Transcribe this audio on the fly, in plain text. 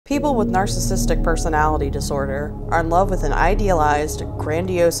People with narcissistic personality disorder are in love with an idealized,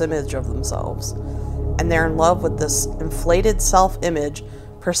 grandiose image of themselves, and they're in love with this inflated self-image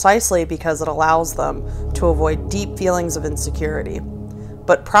precisely because it allows them to avoid deep feelings of insecurity.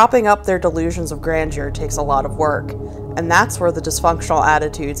 But propping up their delusions of grandeur takes a lot of work, and that's where the dysfunctional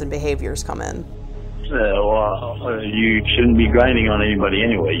attitudes and behaviors come in. You shouldn't be grinding on anybody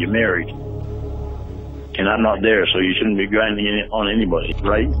anyway. You're married. And I'm not there, so you shouldn't be grinding on anybody,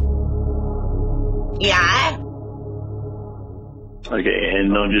 right? Yeah. Okay,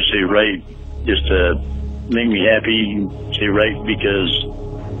 and don't just say right just to make me happy. Say right because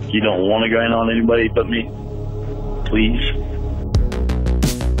you don't want to grind on anybody but me. Please.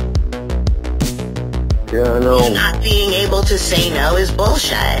 Yeah, I know. Not being able to say no is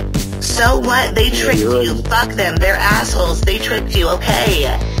bullshit. So what? They tricked you. Fuck them. They're assholes. They tricked you,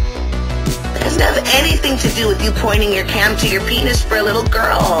 okay? It doesn't have anything to do with you pointing your cam to your penis for a little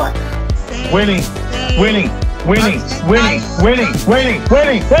girl. Winnie!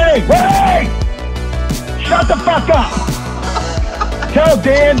 Shut the fuck up! Tell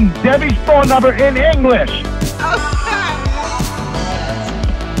Dan Debbie's phone number in English.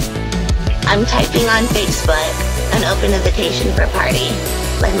 I'm typing on Facebook an open invitation for a party,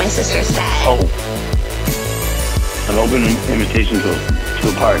 like my sister said. Oh. An open invitation to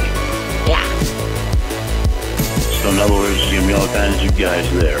a party. Yeah. So in other words, there's going to be all kinds of guys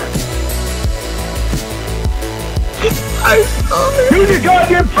there. I'm sorry. Do the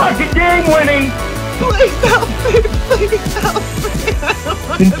goddamn fucking game, Winnie! Please help me! Please help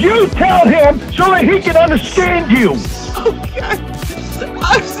me! And you tell him so that he can understand you! Okay.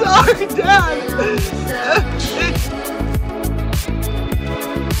 I'm sorry, Dad!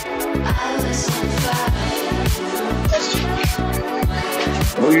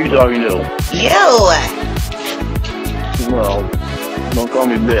 Who are you talking to? You! Well, don't call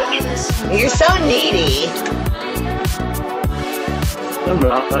me bitch. You're so needy. I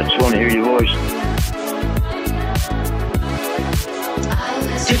just want to hear your voice.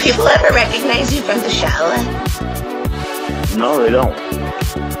 Do people ever recognize you from the show? No, they don't.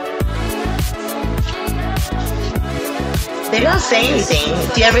 They don't say anything.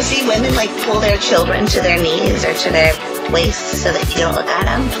 Do you ever see women like pull their children to their knees or to their waists so that you don't look at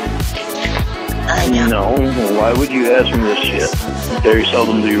them? I know. No, why would you ask me this shit? Very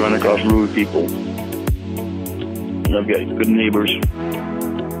seldom do you run across rude people. And I've got good neighbors.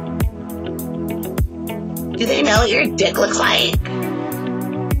 Do they know what your dick looks like?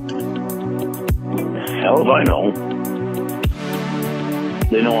 Hell if I know.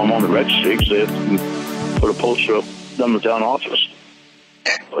 They know I'm on the registry because they have to put a poster up in the town office.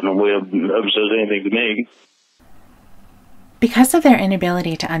 But nobody ever says anything to me. Because of their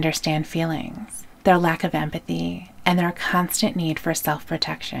inability to understand feelings, their lack of empathy, and their constant need for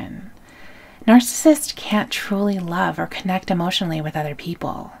self-protection, narcissists can't truly love or connect emotionally with other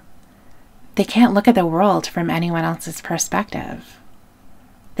people. They can't look at the world from anyone else's perspective.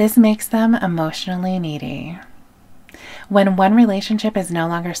 This makes them emotionally needy. When one relationship is no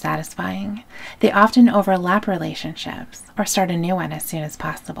longer satisfying, they often overlap relationships or start a new one as soon as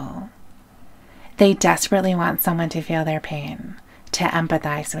possible. They desperately want someone to feel their pain, to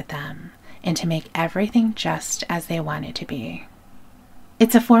empathize with them, and to make everything just as they want it to be.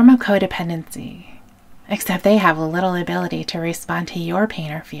 It's a form of codependency, except they have little ability to respond to your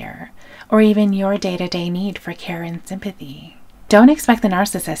pain or fear, or even your day-to-day need for care and sympathy. Don't expect the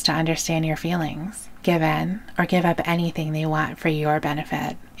narcissist to understand your feelings, give in, or give up anything they want for your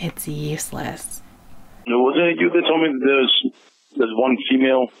benefit. It's useless. Wasn't it you that told me that there's one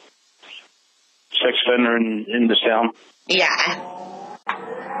female sex offender in this town? Yeah.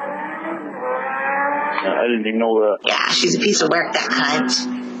 I didn't even know that. Yeah, she's a piece of work, that cunt.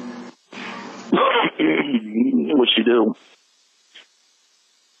 What'd she do?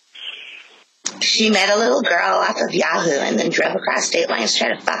 She met a little girl off of Yahoo and then drove across state lines to try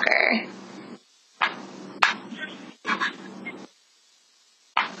to fuck her.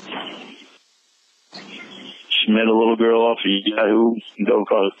 She met a little girl off of Yahoo and drove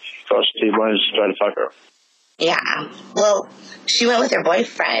across state lines to try to fuck her. Yeah. Well, she went with her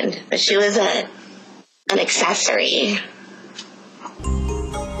boyfriend, but she was an accessory.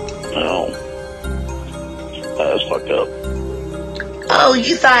 Oh. That's fucked up. Oh,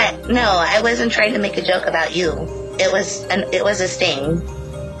 you thought... No, I wasn't trying to make a joke about you. It was a sting.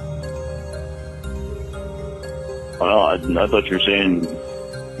 Well, I thought you were saying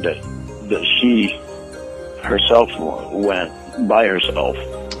that she herself went by herself.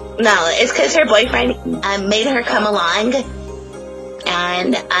 No, it's because her boyfriend made her come along,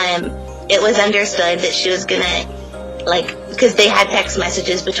 and it was understood that she was gonna because they had text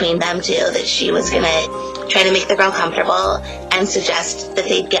messages between them two that she was gonna try to make the girl comfortable and suggest that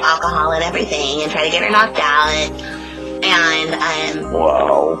they'd get alcohol and everything and try to get her knocked out. And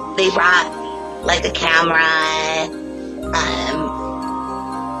Wow. they brought like a camera.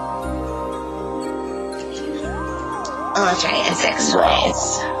 Oh, that's right, and sex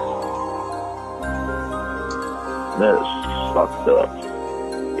toys. That's fucked up.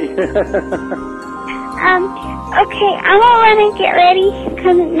 Okay, I'm gonna run and get ready,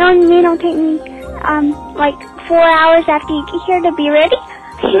 because normally it'll take me, like 4 hours after you get here to be ready.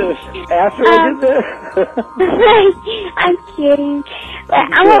 After I did this? I'm kidding. But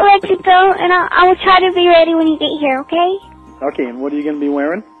I'm gonna let you go, and I will try to be ready when you get here, okay? Okay, and what are you going to be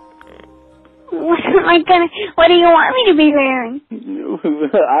wearing? What do you want me to be wearing?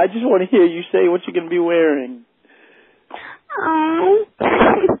 I just want to hear you say what you're going to be wearing.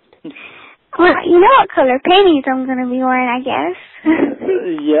 Well, you know what color panties I'm going to be wearing, I guess.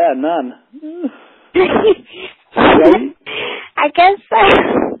 Yeah, none. I guess so.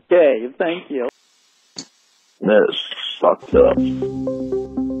 Okay, thank you. That's fucked up.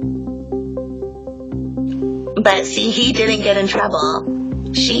 But see, he didn't get in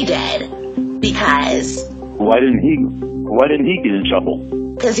trouble. She did. Because... Why didn't he get in trouble?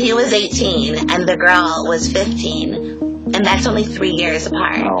 Because he was 18 and the girl was 15. And that's only 3 years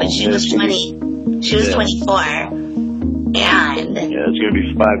apart. Oh, but she was 20. She was 24. And... Yeah, it's going to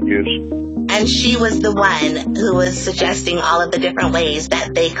be 5 years. And she was the one who was suggesting all of the different ways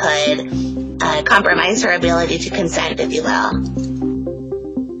that they could compromise her ability to consent, if you will.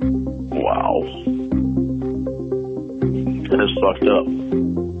 Wow. That's fucked up.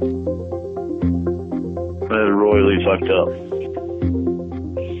 That is royally fucked up.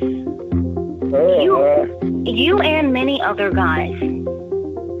 You and many other guys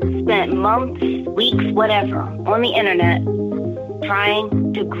spent months, weeks, whatever, on the internet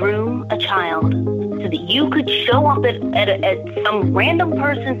trying to groom a child so that you could show up at some random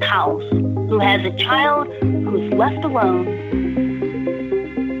person's house who has a child who's left alone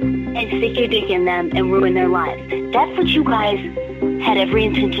and stick your dick in them and ruin their lives. That's what you guys had every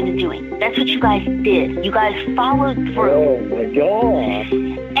intention of doing. That's what you guys did. You guys followed through. Oh my God.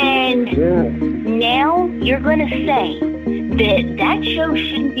 And now you're going to say that show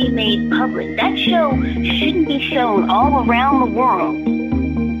shouldn't be made public. That show shouldn't be shown all around the world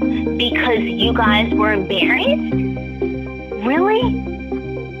because you guys were embarrassed? Really?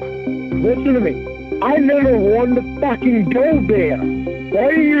 Listen to me. I never wanted to fucking go there. Why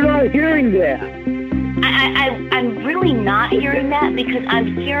are you not hearing that? I'm really not hearing that because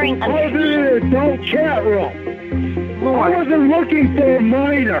I'm hearing... I was in an adult chat room. Lorne. I wasn't looking for a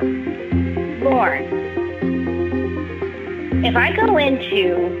minor. Lorne. If I go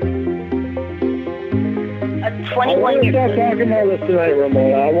into a 21-year... I want to stop talking about this tonight,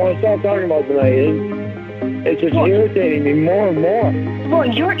 Ramonah. I want to stop talking about tonight. It's just irritating me more and more.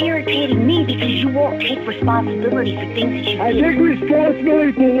 Lorne, you're irritating me because you won't take responsibility for things that you did. I take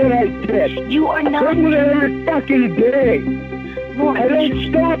responsibility for what I did. You are not... I do it every fucking day. Lorne, I don't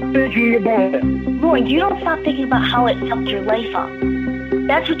stop thinking about it. Lorne, you don't stop thinking about how it fucked your life up.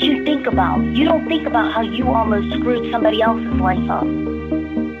 That's what you think about. You don't think about how you almost screwed somebody else's life up.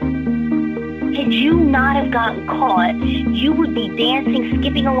 Had you not have gotten caught, you would be dancing,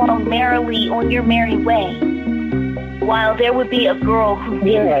 skipping along merrily on your merry way. While there would be a girl who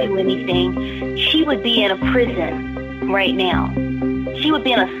didn't do anything, she would be in a prison right now. She would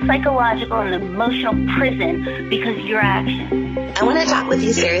be in a psychological and emotional prison because of your actions. I want to talk with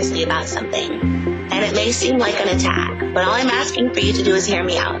you seriously about something. And it may seem like an attack, but all I'm asking for you to do is hear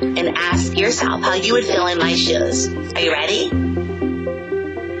me out and ask yourself how you would feel in my shoes. Are you ready?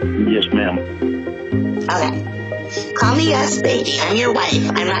 Yes, ma'am. Okay. Call me yes, baby. I'm your wife.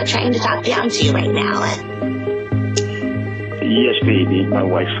 I'm not trying to talk down to you right now. Yes, baby, my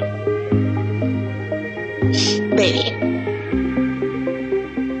wife. Baby.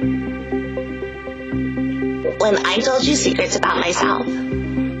 When I told you secrets about myself,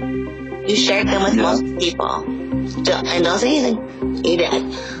 you shared them with most people. Don't say anything. You did.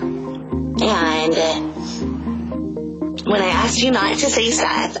 And when I asked you not to say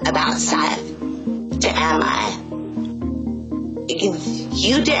Seth about Seth to Emma,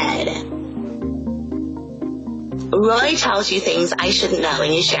 you did. Roy tells you things I shouldn't know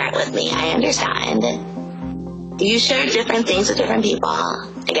and you share it with me. I understand. You share different things with different people,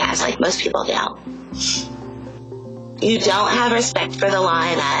 I guess, like most people do. You don't have respect for the law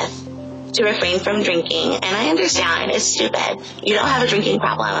enough to refrain from drinking, and I understand, it's stupid. You don't have a drinking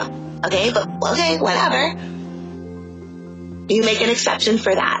problem, okay? But, okay, whatever. You make an exception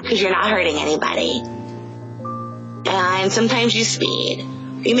for that, because you're not hurting anybody. and sometimes you speed.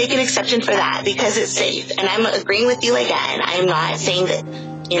 We make an exception for that because it's safe. And I'm agreeing with you again. I'm not saying that,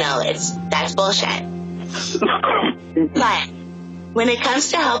 that's bullshit. But when it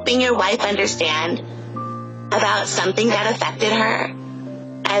comes to helping your wife understand about something that affected her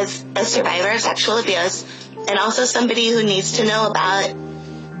as a survivor of sexual abuse, and also somebody who needs to know about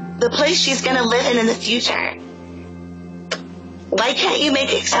the place she's going to live in the future, why can't you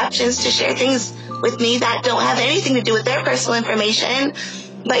make exceptions to share things with me that don't have anything to do with their personal information,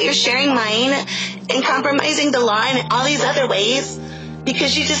 but you're sharing mine and compromising the law in all these other ways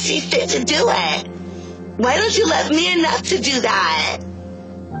because you just see fit to do it? Why don't you love me enough to do that?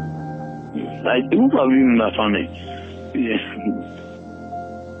 I do love you enough, honey.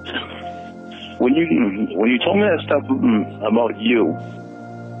 When you told me that stuff about you,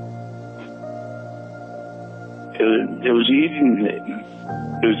 it was easy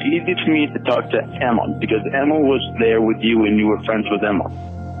for me to talk to Emma because Emma was there with you and you were friends with Emma,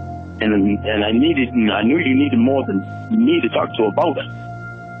 and I knew you needed more than me to talk to about it,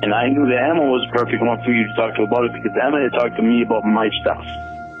 and I knew that Emma was the perfect one for you to talk to about it because Emma had talked to me about my stuff.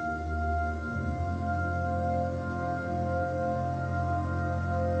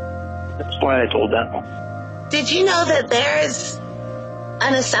 That's why I told Emma. Did you know that there's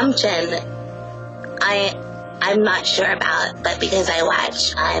an assumption I'm not sure about, but because I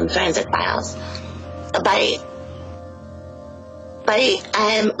watch Forensic Files, but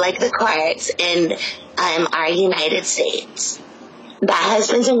like the courts in our United States, that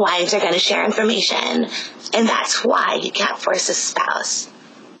husbands and wives are going to share information, and that's why you can't force a spouse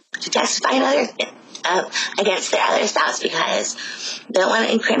to testify against their other spouse because they don't want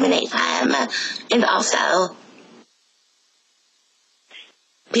to incriminate them, and also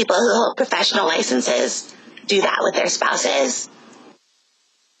people who hold professional licenses do that with their spouses,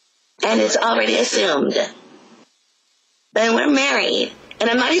 and it's already assumed. Then we're married, and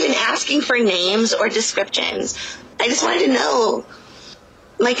I'm not even asking for names or descriptions. I just wanted to know,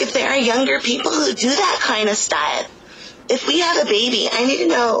 if there are younger people who do that kind of stuff. If we have a baby, I need to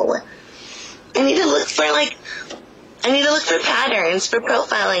know. I need to look for patterns for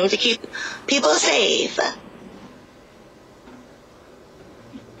profiling to keep people safe.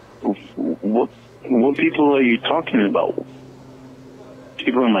 What people are you talking about?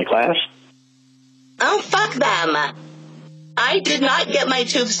 People in my class? Oh, fuck them. I did not get my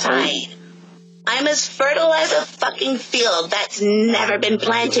tubes tied. I'm as fertile as a fucking field that's never been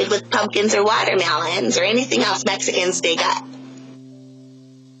planted with pumpkins or watermelons or anything else Mexicans dig up.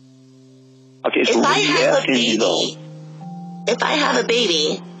 Okay, so if I have a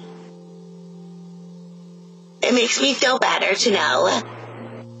baby, it makes me feel better to know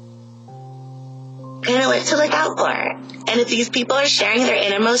kind of what to look out for. And if these people are sharing their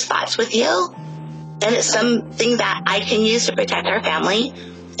innermost thoughts with you, and it's something that I can use to protect our family,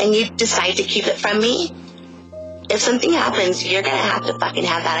 and you decide to keep it from me, if something happens, you're going to have to fucking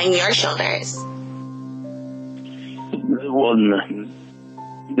have that on your shoulders. Well,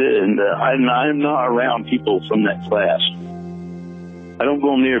 I'm not around people from that class. I don't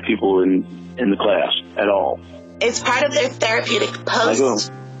go near people in the class at all. It's part of their therapeutic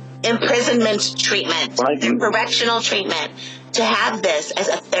post-imprisonment treatment, their correctional treatment, to have this as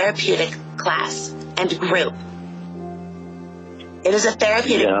a therapeutic class and group. It is a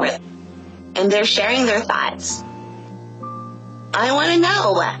therapeutic group, and they're sharing their thoughts. I want to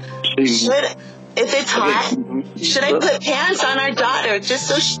know, if it's hot, should I put pants on our daughter just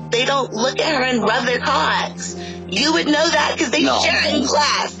so they don't look at her and rub their cocks? You would know that because they share it in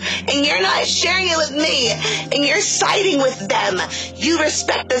class, and you're not sharing it with me, and you're siding with them. You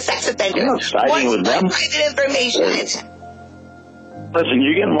respect the sex offender. I'm not siding with them. Private information. Listen,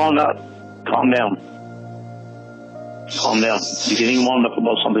 you're getting wound up. Calm down. Calm down. You're getting wound up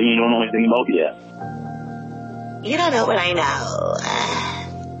about something you don't know anything about yet. You don't know what I know.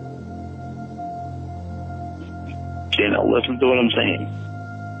 Okay, now listen to what I'm saying.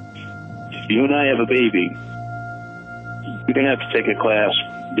 If you and I have a baby, you're going to have to take a class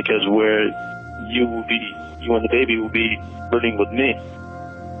because where you and the baby will be living with me.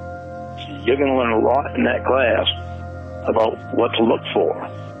 You're going to learn a lot in that class about what to look for.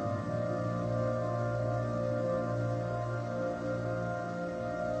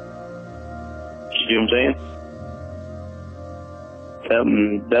 You see what I'm saying?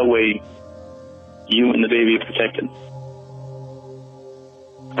 That way, you and the baby are protected.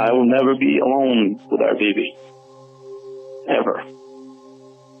 I will never be alone with our baby. Ever.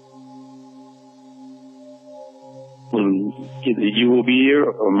 Either you will be here,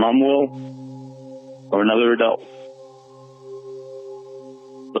 or Mom will, or another adult.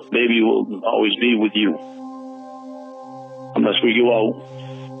 But baby will always be with you. unless we go out,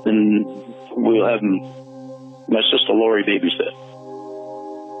 then we'll have my sister Lori babysit.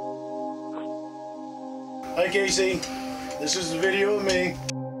 Hi, Casey. This is a video of me.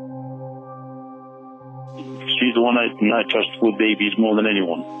 She's the one I trust with babies more than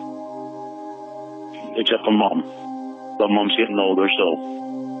anyone. Except for Mom. But Mom's getting older,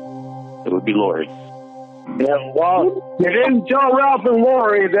 so it would be Lori. Yeah, well, you didn't tell Ralph and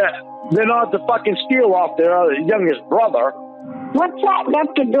Lori that they're not the fucking steal off their youngest brother. What's that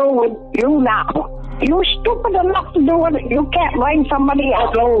got to do with you now? You stupid enough to do it. You can't blame somebody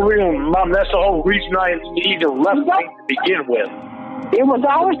else. That's the whole reason, Mom. That's the whole reason I even left to begin with. It was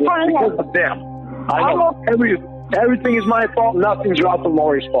always trying because of them. I know. Everything is my fault. Nothing's Ralph and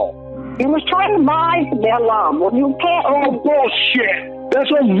Lori's fault. He was trying to buy their love. Well, you can't. Oh, bullshit. That's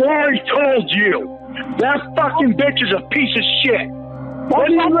what Lori told you. That fucking bitch is a piece of shit. When are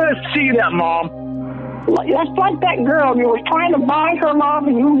you going to see that, Mom? That's like that girl. You was trying to buy her love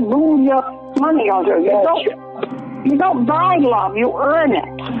and you blew your money on her. You don't buy love. You earn it.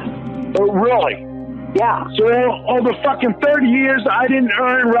 Oh, really? Yeah. So over fucking 30 years, I didn't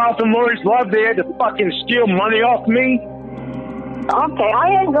earn Ralph and Lori's love. They had to fucking steal money off me? Okay,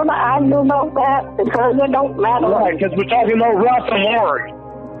 I ain't gonna argue about that because it don't matter. Right, because we're talking about Ralph and Lori.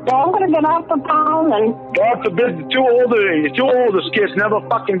 So I'm gonna get off the phone and... God forbid, the two oldest kids never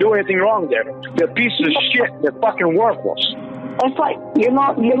fucking do anything wrong there. They're pieces of shit. They're fucking worthless. It's like, you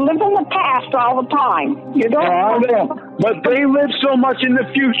know, you live in the past all the time. You don't... I know, but they live so much in the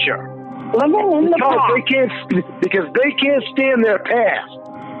future. Living in the past. Because they can't stand their past.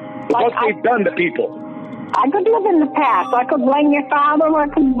 Like what they've done to people. I could live in the past. I could blame your father. I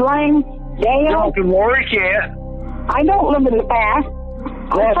could blame Dale. Ralph and Lori can't. I don't live in the past.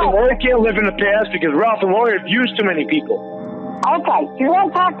 Ralph and Lori can't live in the past because Ralph and Lori have used too many people. Okay, if you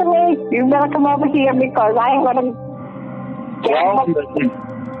want to talk to me, you better come over here because I ain't gonna... Well,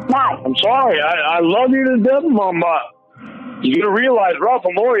 I'm sorry. I love you to death, Mom, but you gotta realize Ralph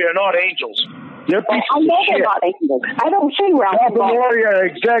and Lori are not angels. They're pieces of shit. Not angels. I don't see Ralph and Lori are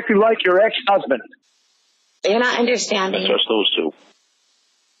exactly like your ex-husband. You're not understanding. Just those two.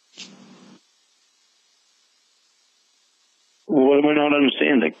 What am I not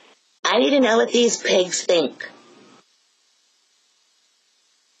understanding? I need to know what these pigs think.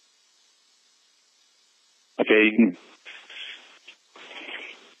 Okay.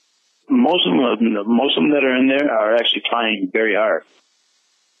 Most of them that are in there are actually trying very hard.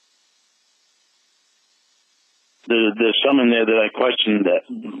 There's some in there that I question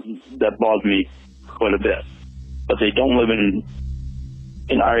that bothered me quite a bit, but they don't live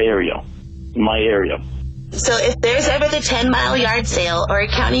in our area, in my area. So if there's ever the 10-mile yard sale or a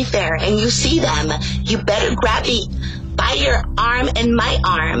county fair and you see them, you better grab me by your arm and my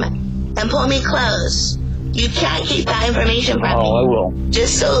arm and pull me close. You can't keep that information from me. Oh, I will.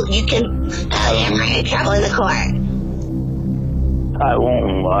 Just so you can travel in the court. I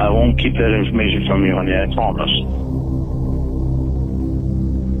won't keep that information from you, honey, I promise.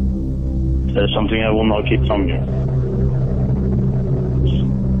 That's something I will not keep from you.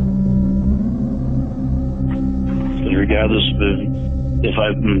 Because regardless if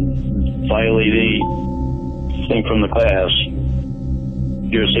I violate anything from the class,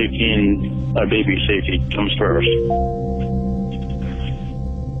 your safety and our baby's safety comes first.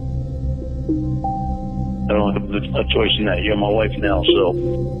 I don't have a choice in that. You're my wife now, so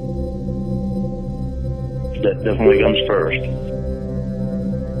that definitely comes first.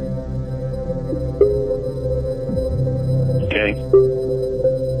 Okay?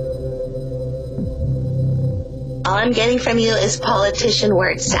 All I'm getting from you is politician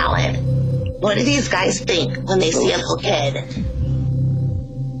word salad. What do these guys think when they see a little kid?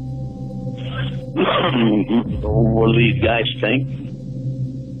 What do these guys think?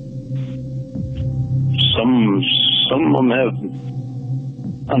 Some of them have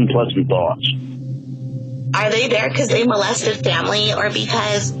unpleasant thoughts. Are they there because they molested family or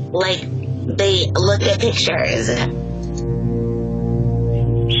because, like, they looked at pictures?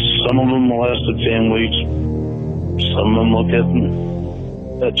 Some of them molested families. Some of them look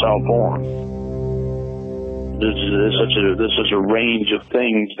at child porn. There's such a range of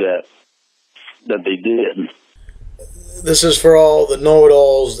things that they did. This is for all the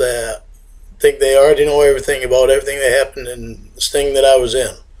know-it-alls that think they already know everything about everything that happened in the sting that I was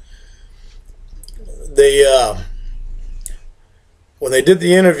in. They, when they did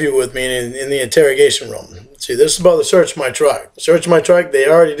the interview with me in the interrogation room, see, this is about the search of my truck. Search of my truck, they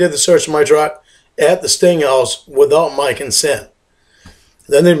already did the search of my truck at the sting house without my consent.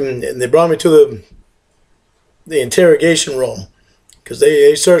 Then they brought me to the interrogation room because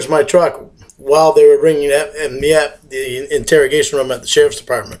they searched my truck while they were bringing me at the interrogation room at the sheriff's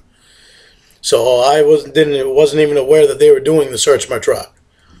department. So I wasn't even aware that they were doing the search of my truck.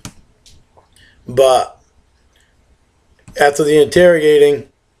 But after the interrogating,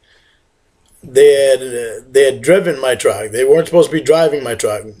 they had driven my truck. They weren't supposed to be driving my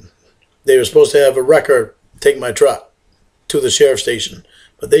truck. They were supposed to have a wrecker take my truck to the sheriff's station.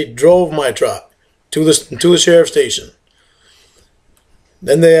 But they drove my truck to the sheriff's station.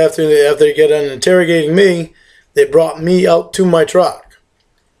 Then after they got done interrogating me, they brought me out to my truck.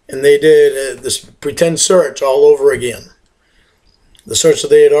 And they did this pretend search all over again. The search that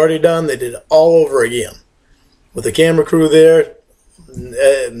they had already done, they did all over again. With the camera crew there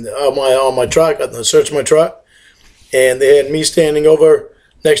on my truck, on the search of my truck. And they had me standing over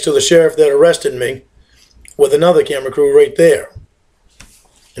next to the sheriff that arrested me with another camera crew right there.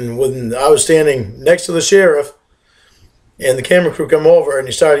 And when I was standing next to the sheriff, and the camera crew come over and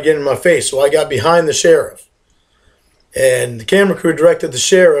he started getting in my face, so I got behind the sheriff. And the camera crew directed the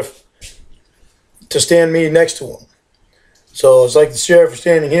sheriff to stand me next to him. So it's like the sheriff was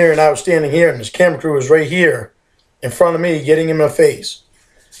standing here and I was standing here, and this camera crew was right here in front of me getting in my face.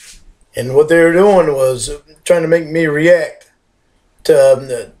 And what they were doing was trying to make me react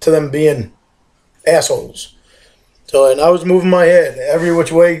to them being assholes. So, and I was moving my head every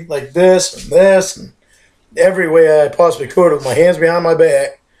which way, like this, and every way I possibly could with my hands behind my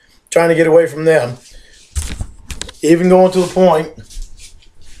back, trying to get away from them. Even going to the point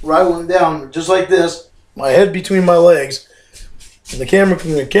where I went down just like this, my head between my legs, and the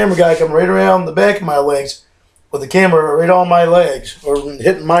camera guy come right around the back of my legs with the camera right on my legs or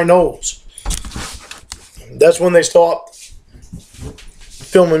hitting my nose. That's when they stopped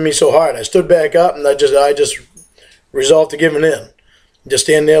filming me so hard. I stood back up and I just resolved to give in. Just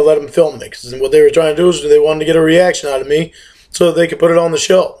stand there and let them film me. Because what they were trying to do is they wanted to get a reaction out of me so that they could put it on the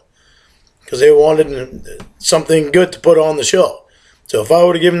show. Because they wanted something good to put on the show. So if I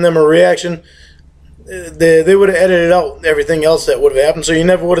would have given them a reaction, they would have edited out everything else that would have happened. So you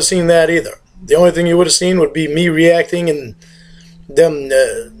never would have seen that either. The only thing you would have seen would be me reacting and them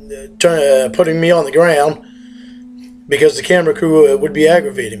putting me on the ground because the camera crew would be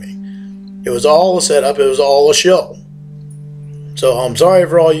aggravating me. It was all a setup. It was all a show. So I'm sorry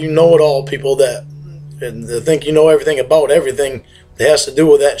for all you know-it-all people that think you know everything about everything that has to do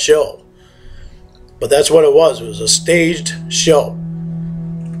with that show. But that's what it was. It was a staged show.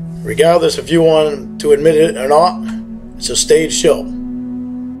 Regardless if you want to admit it or not, it's a staged show.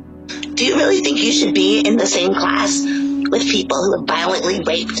 Do you really think you should be in the same class with people who have violently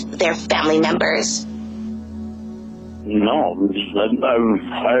raped their family members? No. I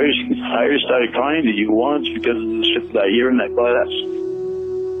started crying to you once because of the shit that I hear in that class.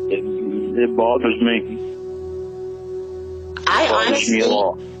 It bothers me. I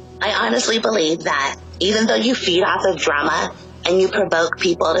honestly believe that even though you feed off of drama and you provoke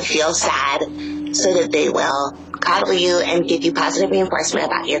people to feel sad so that they will coddle you and give you positive reinforcement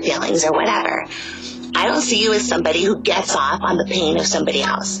about your feelings or whatever, I don't see you as somebody who gets off on the pain of somebody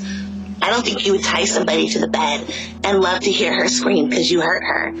else. I don't think you would tie somebody to the bed and love to hear her scream because you hurt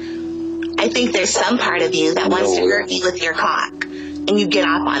her. I think there's some part of you that wants to hurt you with your cock, and you get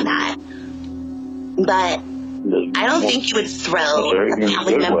off on that. But I don't think you would throw a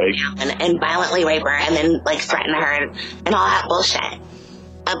family member down and violently rape her and then like threaten her and all that bullshit.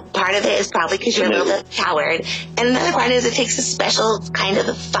 A part of it is probably because you're a little bit coward, and another part is it takes a special kind of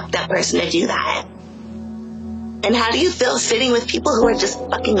a fucked up person to do that. And how do you feel sitting with people who are just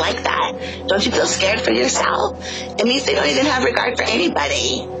fucking like that? Don't you feel scared for yourself? It means they don't even have regard for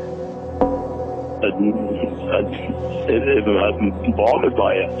anybody. I'm bothered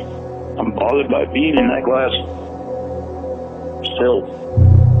by it. I'm bothered by being in that class. Still.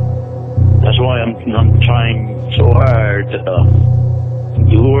 That's why I'm trying so hard to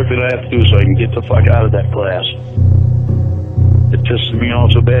do the work that I have to do so I can get the fuck out of that class. It pisses me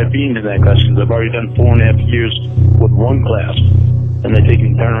off so bad being in that class because I've already done 4.5 years with one class. And they take me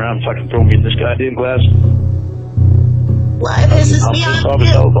and turn around and fucking throw me in this goddamn class. Well, it pisses me off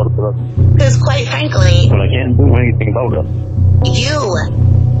too. Because quite frankly, but I can't do anything about it. You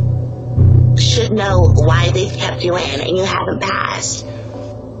should know why they've kept you in and you haven't passed.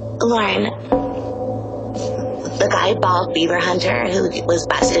 Lorne, the guy Bald Beaver Hunter who was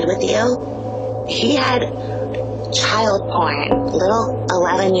busted with you, he had child porn, little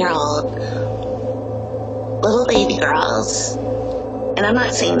 11-year-old, little baby girls. And I'm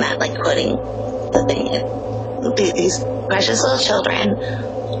not saying that like quoting the thing. These precious little children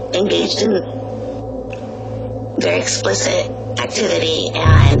engaged in very explicit activity,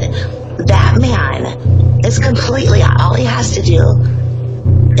 and that man is completely, all he has to do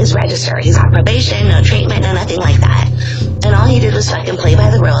is register. He's on probation, no treatment, no nothing like that. And all he did was fucking play by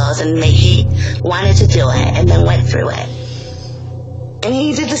the rules, and he wanted to do it, and then went through it. And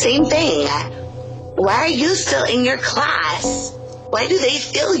he did the same thing. Why are you still in your class? Why do they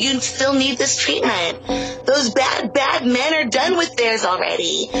feel you still need this treatment? Those bad men are done with theirs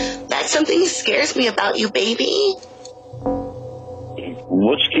already. That's something that scares me about you, baby.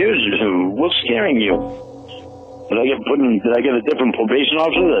 What scares you? What's scaring you? Did I get a different probation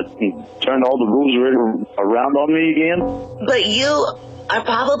officer that turned all the rules around on me again? But you are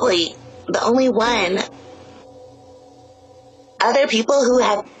probably the only one. Other people who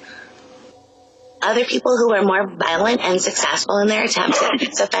are more violent and successful in their attempts at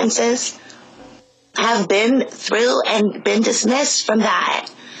these offenses have been through and been dismissed from that.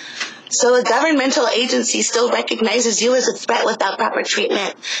 So a governmental agency still recognizes you as a threat without proper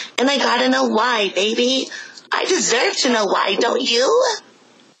treatment. And I gotta know why, baby. I deserve to know why, don't you?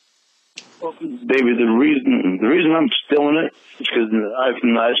 Baby, the reason I'm still in it is because I've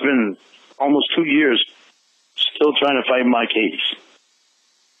spent almost 2 years still trying to fight my case.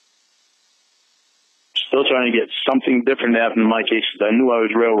 Still trying to get something different to happen in my case because I knew I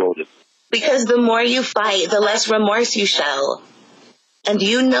was railroaded. Because the more you fight, the less remorse you show. And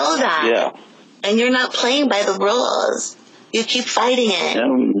you know that. Yeah. And you're not playing by the rules. You keep fighting it.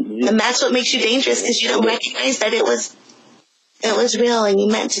 And that's what makes you dangerous, because you don't recognize that it was real and you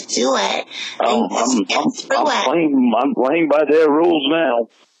meant to do it. I'm playing by their rules now.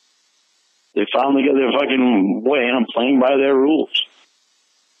 They finally got their fucking way, and I'm playing by their rules.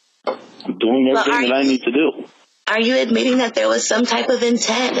 I'm doing everything that I need to do. Are you admitting that there was some type of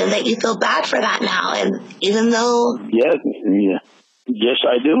intent and that you feel bad for that now? And even though... Yes,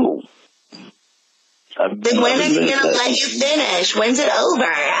 I do. Then when is he going to let you finish? When's it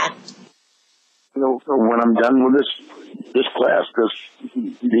over? When I'm done with this class,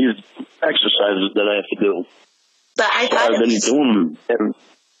 these exercises that I have to do. But I thought I've been doing them every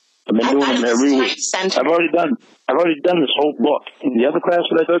week. I've already done this whole book. In the other class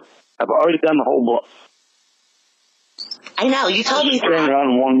that I took, I've already done the whole book. I know, you told me that.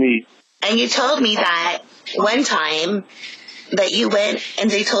 Around one week. And you told me that one time that you went and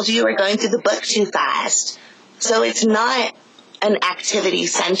they told you were going through the book too fast. So it's not an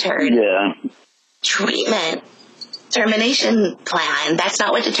activity-centered treatment termination plan. That's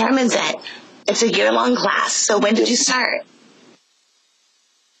not what determines it. It's a year-long class. So when did you start?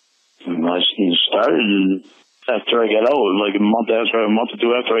 I started after I got out, like a month or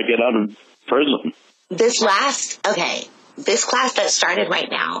two after I get out of prison. This class that started right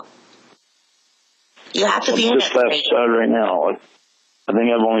now, you have to be in it. This class started right now. I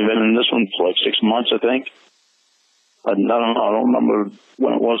think I've only been in this one for like 6 months, I think. I don't know. I don't remember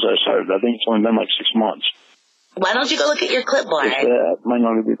when it was I started. I think it's only been like 6 months. Why don't you go look at your clipboard? Yeah, it might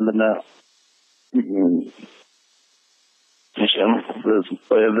not have been that. Actually, I don't know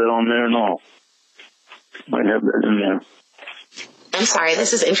if I have that on there and all. Might have that in there. I'm sorry,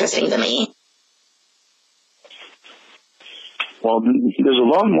 this is interesting to me. Well, there's a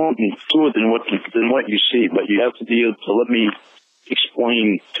lot more to it than what you see, but you have to be able to let me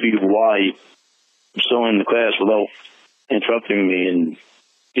explain to you why I'm still in the class without interrupting me and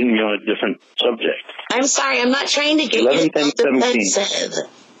getting me on a different subject. I'm sorry, I'm not trying to get 11, you 10, defensive.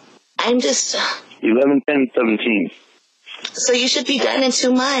 I'm just... 11, 10, 17. So you should be done in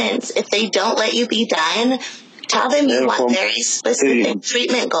 2 months. If they don't let you be done, tell them you want very specific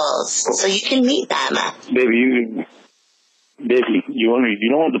treatment goals so you can meet them. Baby, you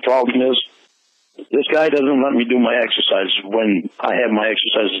know what the problem is? This guy doesn't let me do my exercises when I have my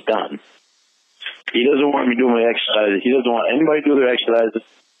exercises done. He doesn't want me doing my exercises. He doesn't want anybody to do their exercises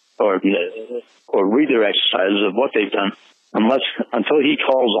or read their exercises of what they've done until he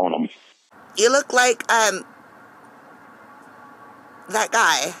calls on them. You look like that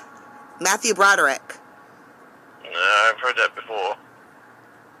guy, Matthew Broderick. I've heard that before.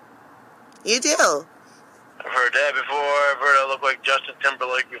 You do? I've heard that before. I've heard I look like Justin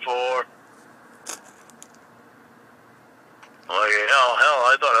Timberlake before. Hell,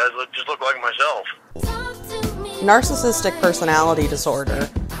 I thought I just looked like myself. Narcissistic personality disorder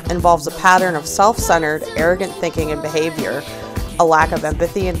involves a pattern of self-centered, arrogant thinking and behavior, a lack of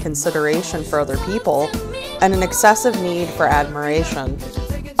empathy and consideration for other people, and an excessive need for admiration.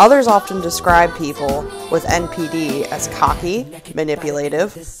 Others often describe people with NPD as cocky,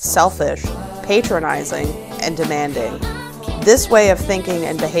 manipulative, selfish, patronizing, and demanding. This way of thinking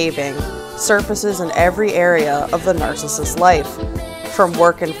and behaving surfaces in every area of the narcissist's life, from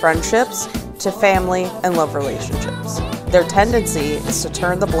work and friendships to family and love relationships. Their tendency is to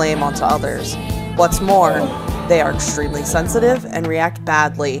turn the blame onto others, What's more, they are extremely sensitive and react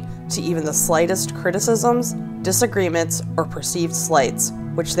badly to even the slightest criticisms, disagreements, or perceived slights,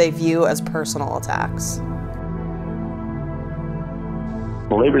 which they view as personal attacks.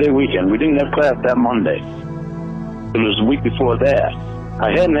 Labor Day weekend, we didn't have class that Monday. It was the week before that.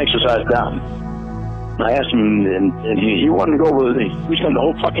 I had an exercise done. I asked him, and he wanted to go over we spent the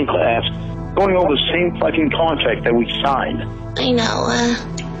whole fucking class going over the same fucking contract that we signed. I know,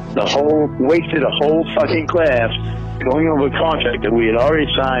 wasted a whole fucking class going over a contract that we had already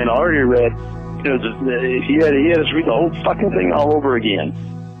signed, already read. You know, he had us read the whole fucking thing all over again.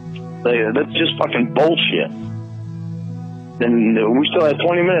 That's just fucking bullshit. And we still had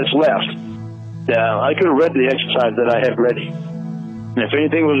 20 minutes left. I could have read the exercise that I had ready. And if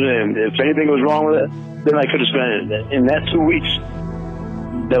anything was wrong with it, then I could have spent it. In that 2 weeks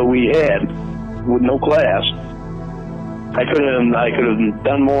that we had with no class, I could have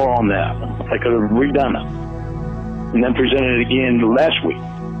done more on that. I could have redone it and then presented it again last week.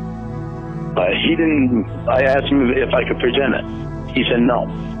 He didn't. I asked him if I could present it. He said no.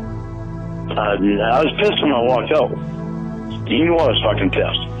 I was pissed when I walked out. He knew I was fucking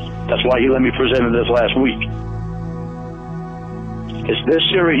pissed. That's why he let me present it this last week. It's this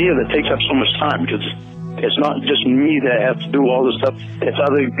area here that takes up so much time, because it's not just me that has to do all this stuff. It's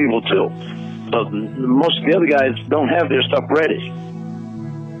other people too. But most of the other guys don't have their stuff ready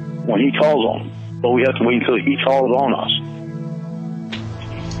when he calls on them. But we have to wait until he calls on us.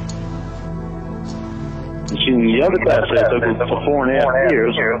 See, in the other class that I took for 4.5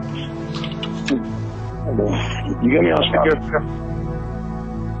 years, you got me on speaker?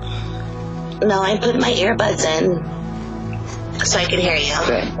 No, I put my earbuds in so I could hear you.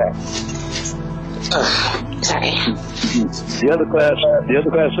 Okay. Sorry. The other class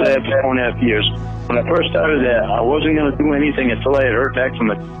that I had for 4.5 years, when I first started that, I wasn't going to do anything until I had heard back from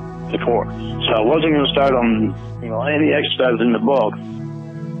the court. So I wasn't going to start on any exercise in the book,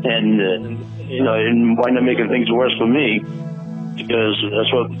 and it wind up making things worse for me, because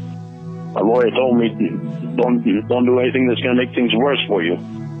that's what my lawyer told me. Don't do anything that's going to make things worse for you.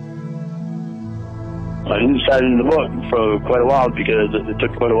 I didn't start in the book for quite a while because it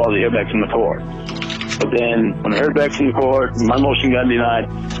took quite a while to hear back from the court. But then, when I heard back from the court, my motion got denied.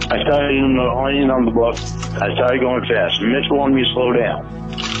 I started in on the book. I started going fast. Mitch wanted me to slow down.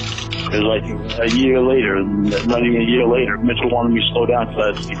 It was like a year later, not even a year later, Mitchell wanted me to slow down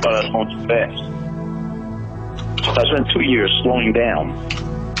because he thought I was going too fast. So I spent 2 years slowing down.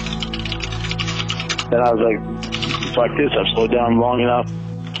 Then I was like, fuck this, I've slowed down long enough.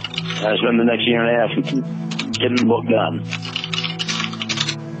 I spent the next 1.5 years getting the book done.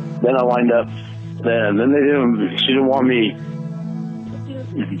 Then I wind up, then she didn't want to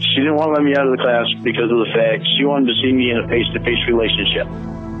let me out of the class because of the fact she wanted to see me in a face-to-face relationship.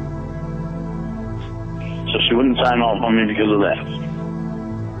 So she wouldn't sign off on me because of that.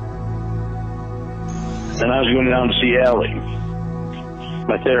 Then I was going down to see Allie,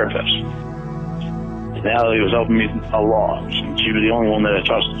 my therapist. And Allie was helping me a lot. She was the only one that I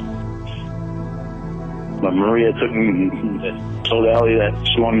trusted. But Maria told Allie that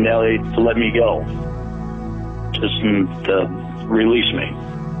she wanted Allie to let me go, just to release me.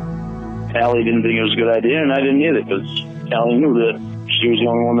 Allie didn't think it was a good idea, and I didn't either, because Allie knew that she was the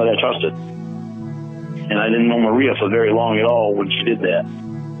only one that I trusted. And I didn't know Maria for very long at all when she did that.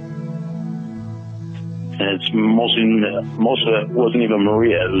 And it's most of it wasn't even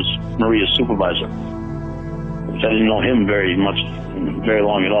Maria, it was Maria's supervisor. Which I didn't know him very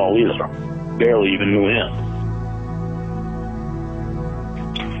long at all either. Barely even knew him.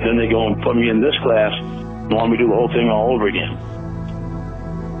 Then they go and put me in this class and want me to do the whole thing all over again.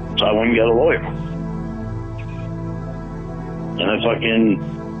 So I went and got a lawyer. And I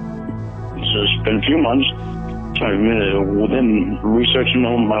just spent a few months within researching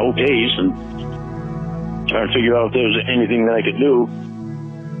on my whole case and trying to figure out if there was anything that I could do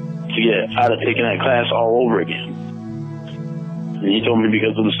to get out of taking that class all over again. And he told me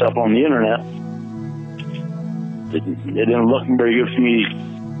because of the stuff on the internet, it didn't look very good for me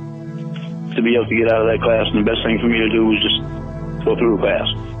to be able to get out of that class, and the best thing for me to do was just go through the class.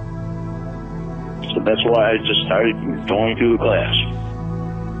 So that's why I just started going through the class.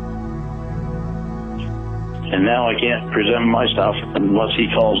 And now I can't present my stuff unless he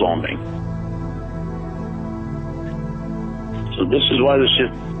calls on me. So this is why this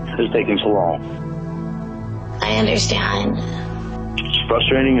shit has taken so long. I understand. It's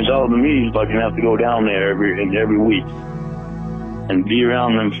frustrating as hell to me if I can have to go down there every week and be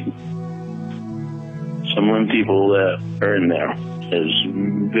around some of them people that are in there.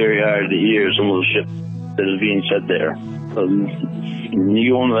 It's very hard to hear some of the shit that is being said there. when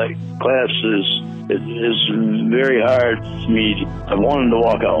you go into that class, it's very hard for me. I wanted to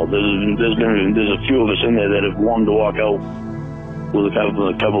walk out. There's a few of us in there that have wanted to walk out with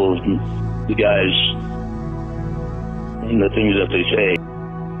a couple of the guys and the things that they say.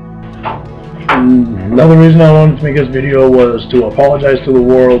 Another reason I wanted to make this video was to apologize to the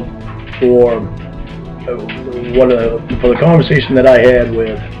world for the conversation that I had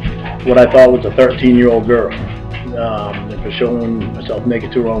with what I thought was a 13-year-old girl, and for showing myself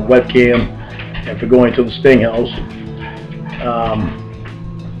naked to her on webcam, and for going to the Sting House.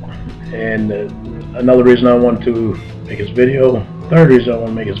 And another reason I want to make this video, third reason I want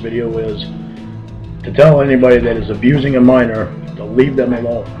to make this video, is to tell anybody that is abusing a minor to leave them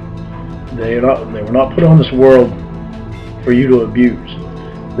alone. They were not put on this world for you to abuse.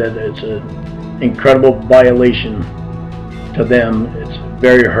 That it's an incredible violation to them. It's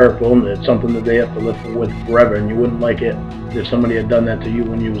very hurtful, and it's something that they have to live with forever, and you wouldn't like it if somebody had done that to you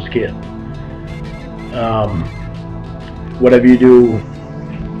when you was a kid. Whatever you do,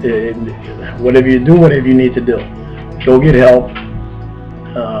 whatever you need to do. Go get help,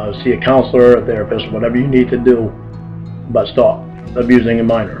 see a counselor or a therapist, whatever you need to do, but stop abusing a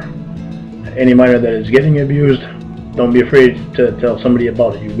minor. Any minor that is getting abused, don't be afraid to tell somebody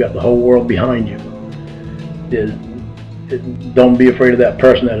about it. You've got the whole world behind you. Don't be afraid of that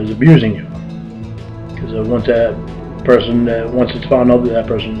person that is abusing you, because once it's found out that that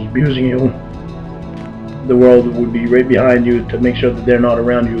person is abusing you, the world would be right behind you to make sure that they're not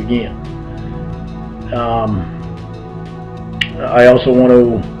around you again. I also want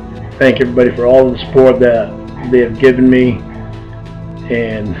to thank everybody for all of the support that they have given me,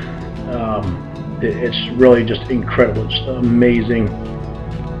 and it's really just incredible, just amazing.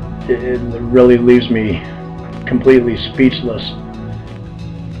 It really leaves me completely speechless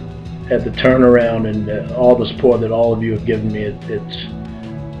at the turnaround and all the support that all of you have given me.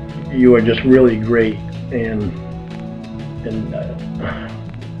 You are just really great, and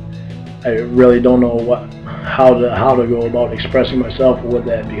I really don't know how to go about expressing myself with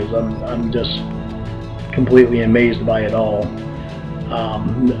that, because I'm just completely amazed by it all.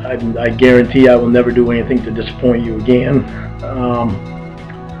 I guarantee I will never do anything to disappoint you again.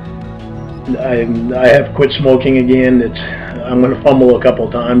 I have quit smoking again. I'm going to fumble a couple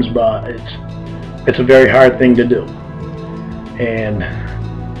of times, but it's a very hard thing to do. And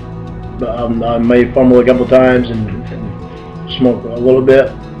I may fumble a couple of times and smoke a little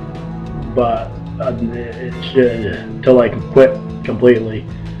bit, but it's until I can quit completely,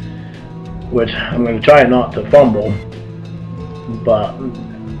 which I'm going to try not to fumble, but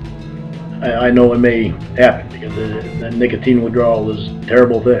I know it may happen, because the nicotine withdrawal is a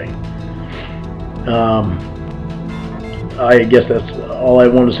terrible thing. I guess that's all I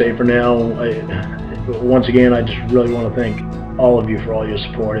want to say for now. Once again, I just really want to thank all of you for all your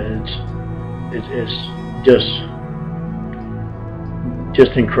support. It's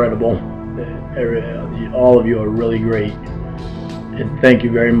just incredible. All of you are really great, and thank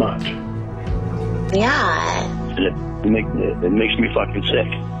you very much. Yeah. It makes me fucking sick.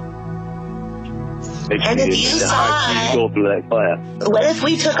 And if you saw, go through that class. What if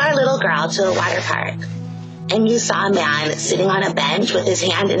we took our little girl to the water park, and you saw a man sitting on a bench with his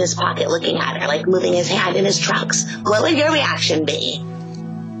hand in his pocket looking at her, like moving his hand in his trunks? What would your reaction be?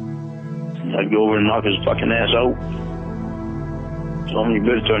 I'd go over and knock his fucking ass out. Tell him you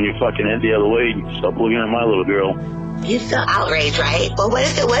better turn your fucking head the other way and stop looking at my little girl. You feel outraged, right? But what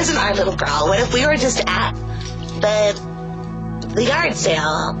if it wasn't our little girl? What if we were just at the yard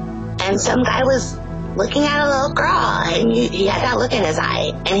sale, and some guy was looking at a little girl, and he had that look in his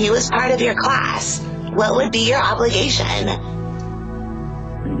eye, and he was part of your class? What would be your obligation?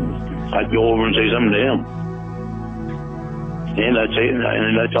 I'd go over and say something to him. And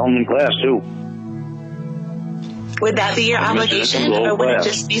I'd tell him in class too. Would that be your obligation, or would it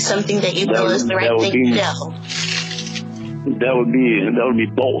just be something that you feel is the right thing to do? That would be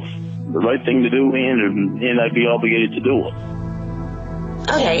both. The right thing to do, and I'd be obligated to do it.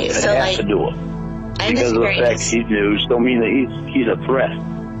 Okay, and so I have to do it. Because of the fact he knows don't mean that he's a threat.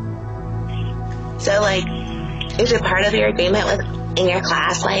 So, is it part of your agreement in your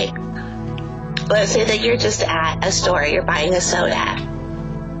class, let's say that you're just at a store, you're buying a soda,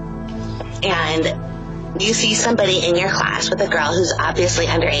 and you see somebody in your class with a girl who's obviously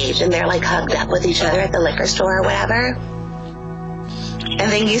underage, and they're hugged up with each other at the liquor store or whatever,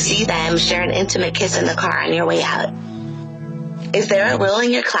 and then you see them share an intimate kiss in the car on your way out. Is there a rule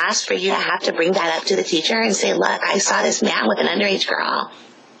in your class for you to have to bring that up to the teacher and say, look, I saw this man with an underage girl?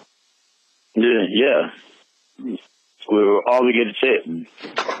 Yeah. We're obligated to say it.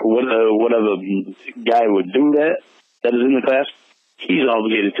 Whatever guy would do that is in the class, he's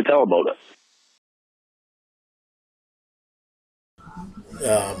obligated to tell about it.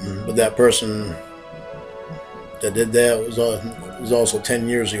 But that person that did that was also 10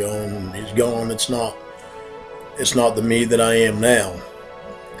 years ago, and he's gone. It's not the me that I am now.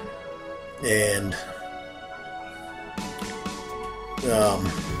 And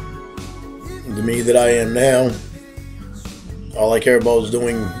the me that I am now, all I care about is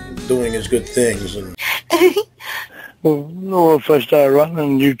doing is good things. And well, if I start running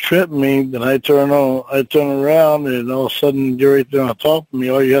and you trip me, then I turn around, and all of a sudden you're right there on top of me.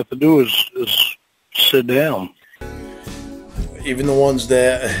 All you have to do is sit down. Even the ones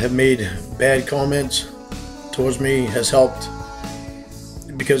that have made bad comments towards me has helped,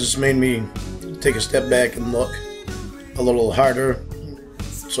 because it's made me take a step back and look a little harder,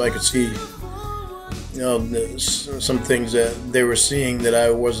 so I could see, some things that they were seeing that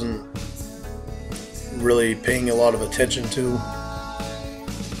I wasn't really paying a lot of attention to,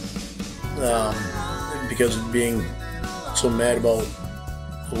 because of being so mad about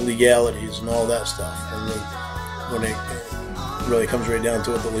legalities and all that stuff. And when it really comes right down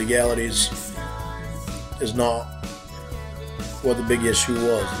to it, the legalities is not what the big issue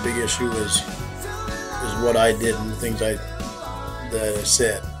was. The big issue is what I did and the things that I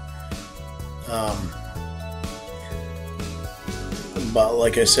said. But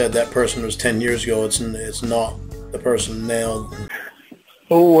like I said, that person was 10 years ago. It's not the person now.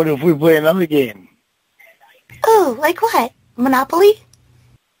 Oh, what if we play another game? Oh, like what? Monopoly?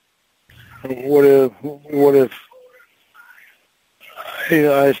 What if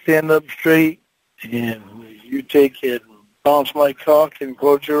I stand up straight and you take it and bounce my cock and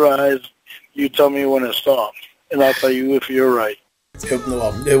close your eyes, you tell me when it stops, and I'll tell you if you're right.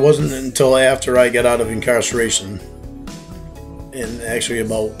 It wasn't until after I got out of incarceration, and actually it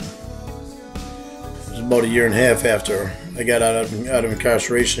was about a year and a half after I got out of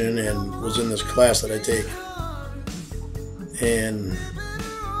incarceration and was in this class that I take, and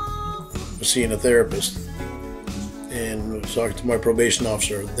was seeing a therapist, and was talking to my probation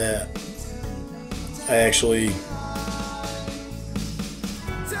officer, that I actually,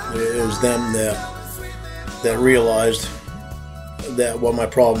 it was them that realized that what my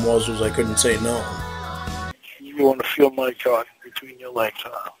problem was I couldn't say no. You want to feel my cock between your legs,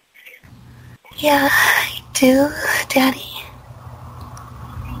 huh? Yeah, I do, Daddy.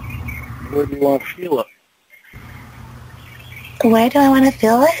 Where do you want to feel it? Where do I want to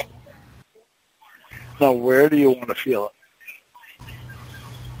feel it? Now, where do you want to feel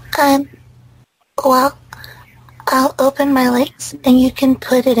it? Well, I'll open my legs and you can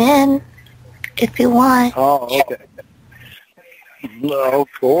put it in if you want. Oh, okay. No, of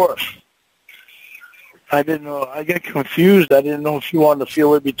course. I didn't know. I get confused. I didn't know if you wanted to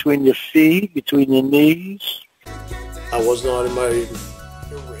feel it between your feet, between your knees. I was not in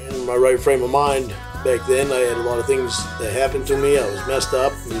my right frame of mind back then. I had a lot of things that happened to me. I was messed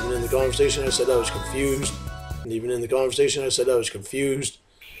up. Even in the conversation, I said I was confused.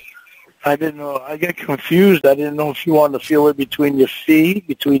 I didn't know. I get confused. I didn't know if you wanted to feel it between your feet,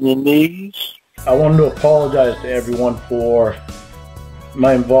 between your knees. I wanted to apologize to everyone for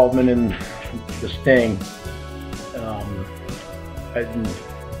my involvement in the sting.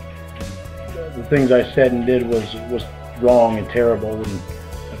 The things I said and did was wrong and terrible, and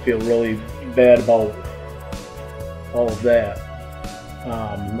I feel really bad about all of that.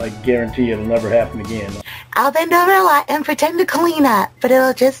 I guarantee it'll never happen again. I'll bend over a lot and pretend to clean up, but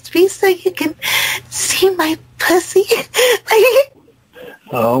it'll just be so you can see my pussy.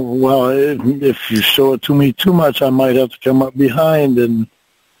 Oh, well, if you show it to me too much, I might have to come up behind and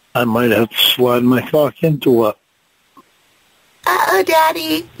I might have to slide my cock into it. Uh-oh,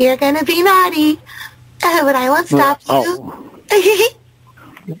 Daddy, you're going to be naughty. But I won't stop you.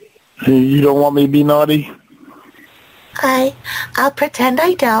 You don't want me to be naughty? I'll pretend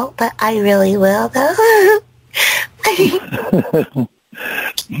I don't, but I really will, though.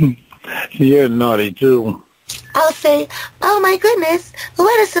 You're naughty, too. I'll say, oh my goodness,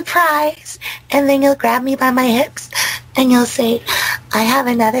 what a surprise. And then you'll grab me by my hips and you'll say, I have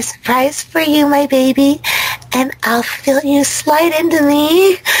another surprise for you, my baby. And I'll feel you slide into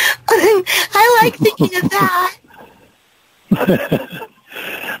me. I like thinking of that.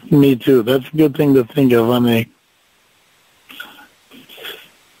 Me too. That's a good thing to think of, honey.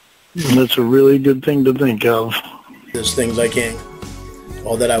 That's a really good thing to think of. There's things I can't,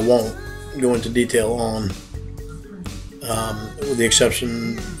 or that I won't go into detail on, with the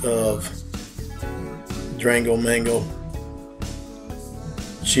exception of Drango Mango.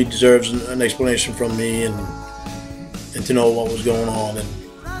 She deserves an explanation from me and to know what was going on, and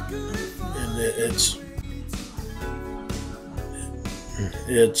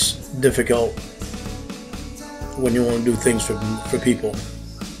it's difficult when you want to do things for people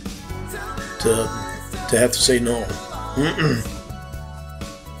to have to say no.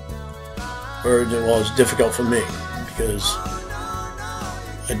 Or well, it's difficult for me because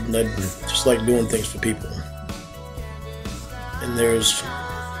I just like doing things for people. And there's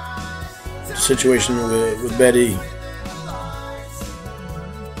a situation with Betty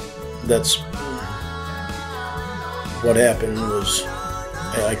that's what happened was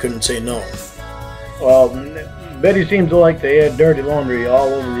I couldn't say no. Well, Betty seems to like to air dirty laundry all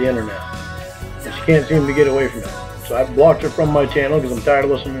over the internet. And she can't seem to get away from it. So I blocked her from my channel because I'm tired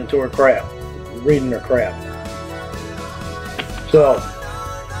of listening to her crap. Reading her crap. So,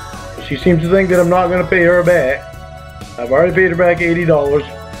 she seems to think that I'm not going to pay her back. I've already paid her back $80,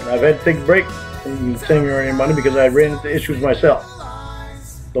 and I've had to take a break from sending her any money because I ran into issues myself.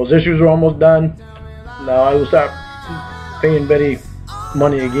 Those issues are almost done. Now I will start paying Betty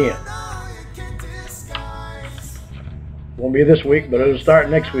money again. Won't be this week, but it'll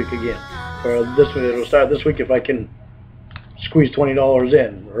start next week again. Or this week, it'll start this week if I can squeeze $20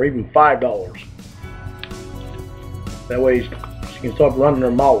 in, or even $5. That way she can stop running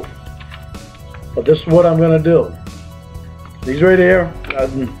her mouth. But this is what I'm going to do. These right here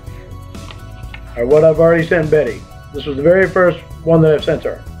are what I've already sent Betty. This was the very first one that I've sent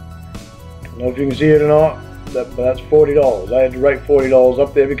her. I don't know if you can see it or not, but that's $40. I had to write $40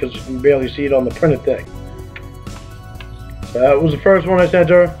 up there because you can barely see it on the printed thing. So that was the first one I sent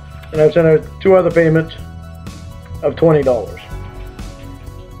her, and I've sent her 2 other payments of $20.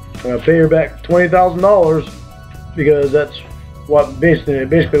 I'm going to pay her back $20,000 because that's what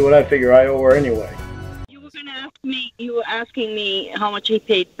basically what I figure I owe her anyway. You were asking me how much he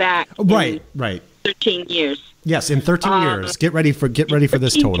paid back. Right. 13 years. Yes, in 13 years. Get ready for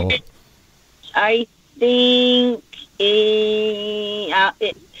this total. I think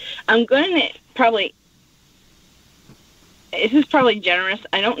I'm going to probably. This is probably generous.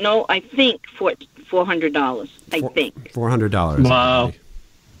 I don't know. I think $400. I think $400. Wow,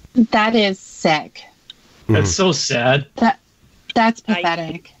 that is sick. That's so sad. That's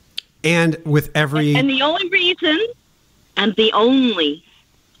pathetic. And with every and the only reason,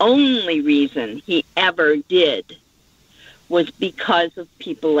 only reason he ever did was because of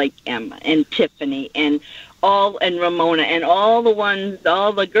people like Emma and Tiffany and Ramonah and all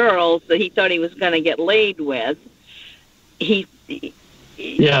the girls that he thought he was going to get laid with. He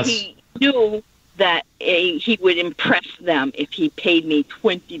knew that he would impress them if he paid me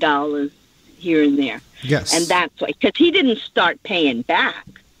 $20 here and there. Yes. And that's why, because he didn't start paying back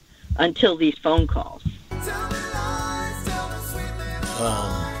until these phone calls.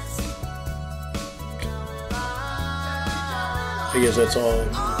 I guess that's all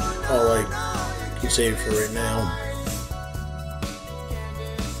I can say for right now.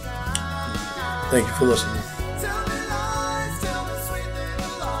 Thank you for listening.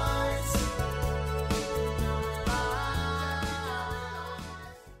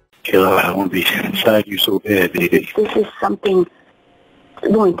 Killer, I want to be inside you so bad, baby. This is something,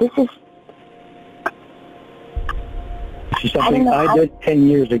 Lorne, this is something I did 10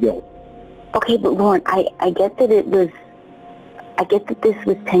 years ago. Okay, but Lorne, I get that this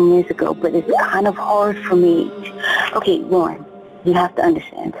was 10 years ago, but it's kind of hard for me. Okay, Lorne, you have to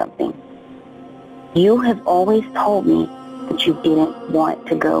understand something. You have always told me that you didn't want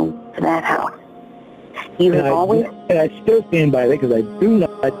to go to that house. You have always... And I still stand by that because I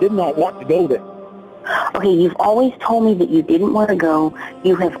did not want to go there. Okay, you've always told me that you didn't want to go.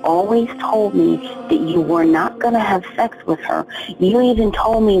 You have always told me that you were not going to have sex with her. You even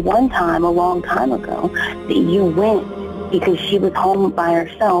told me one time, a long time ago, that you went because she was home by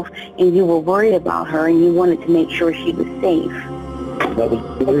herself and you were worried about her and you wanted to make sure she was safe. That was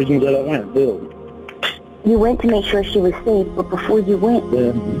the reason that I went, Bill. You went to make sure she was safe, but before you went...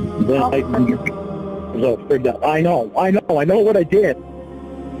 Then I was all freaked out. I know what I did.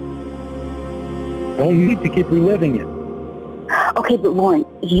 I don't need to keep reliving it. Okay, but Lorne,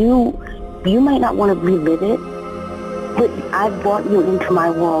 you might not want to relive it, but I've brought you into my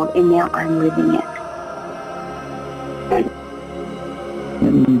world, and now I'm living it.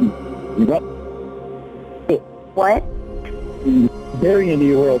 What? Barry into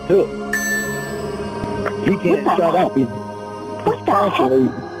your world too. He can't shut up. He's constantly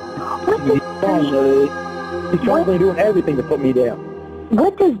doing everything to put me down.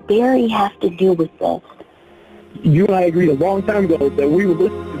 What does Barry have to do with this? You and I agreed a long time ago that we would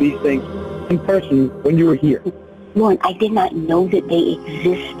listen to these things in person when you were here. Lorne, I did not know that they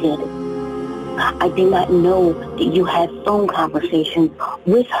existed. I did not know that you had phone conversations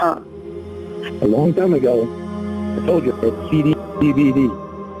with her. A long time ago, I told you that CD DVD.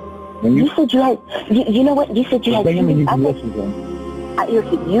 You said you had, you know what? You said you had CDs.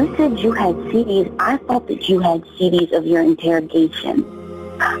 You said you had CDs. I thought that you had CDs of your interrogation.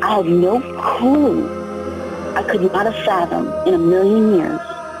 I had no clue. I could not have fathomed in a million years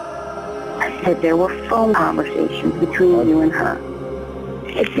that there were phone conversations between you and her.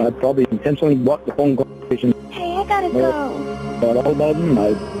 I probably intentionally blocked the phone conversation. Hey, I gotta go. But all about them,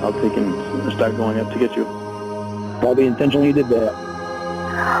 I'll take and start going up to get you. Probably intentionally did that.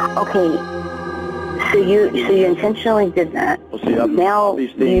 Okay, so you intentionally did that. We'll see.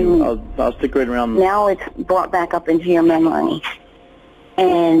 I'll stick right around. Now it's brought back up into your memory,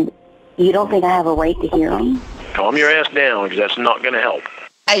 and you don't think I have a right to hear them? Calm your ass down, because that's not going to help.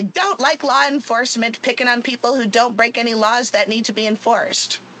 I don't like law enforcement picking on people who don't break any laws that need to be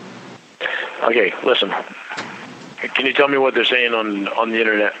enforced. Okay, listen. Can you tell me what they're saying on the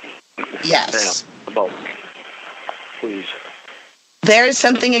internet? Yes. Now, about, please. There is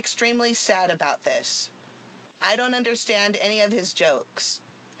something extremely sad about this. I don't understand any of his jokes.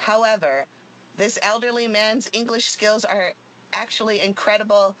 However, this elderly man's English skills are actually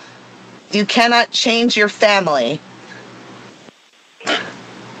incredible. You cannot change your family.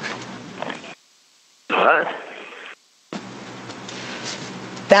 What?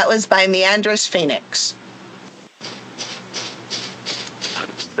 That was by Meandrous Phoenix.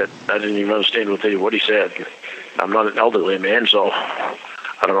 I didn't even understand what he said. I'm not an elderly man, so I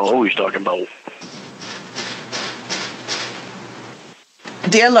don't know who he's talking about.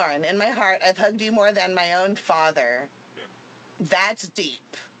 Dear Lauren, in my heart, I've hugged you more than my own father. That's deep.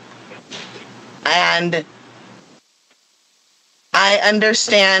 And I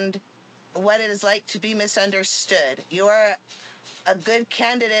understand what it is like to be misunderstood. You are a good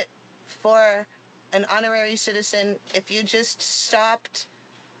candidate for an honorary citizen if you just stopped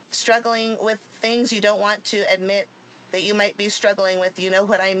struggling with things you don't want to admit that you might be struggling with. You know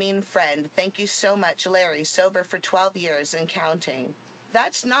what I mean, friend. Thank you so much, Larry, sober for 12 years and counting.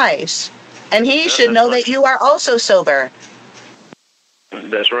 That's nice. And he should know that you are also sober.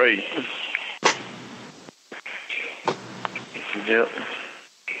 That's right. Yep.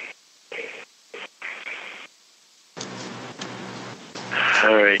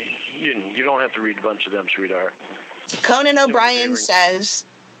 All right. You don't have to read a bunch of them, sweetheart. Conan O'Brien says,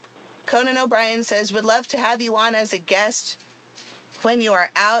 would love to have you on as a guest when you are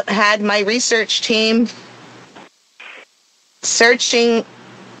out. Had my research team searching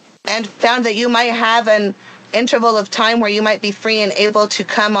and found that you might have an interval of time where you might be free and able to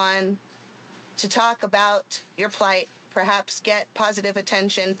come on to talk about your plight, perhaps get positive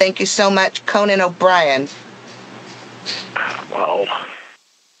attention. Thank you so much, Conan O'Brien. Wow.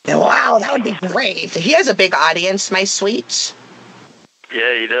 Wow, that would be great. He has a big audience, my sweets.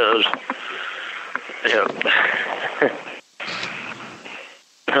 Yeah, he does. Yeah.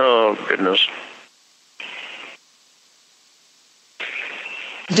 Oh, goodness.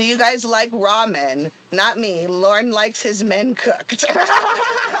 Do you guys like ramen? Not me. Lorne likes his men cooked. That's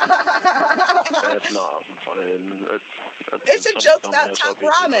not funny. It's a joke about top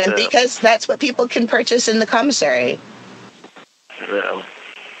ramen because that's what people can purchase in the commissary. Yeah.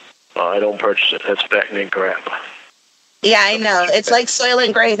 I don't purchase it. That's fattening crap. Yeah, I know. It's like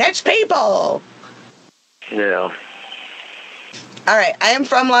Soylent Grey. That's people. Yeah. All right. I am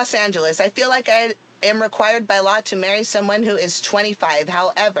from Los Angeles. I feel like I am required by law to marry someone who is 25.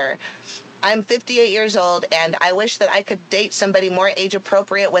 However, I'm 58 years old, and I wish that I could date somebody more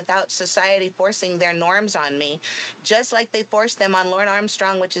age-appropriate without society forcing their norms on me, just like they forced them on Lorne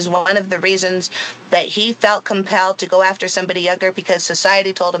Armstrong, which is one of the reasons that he felt compelled to go after somebody younger, because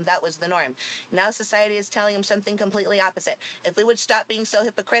society told him that was the norm. Now society is telling him something completely opposite. If we would stop being so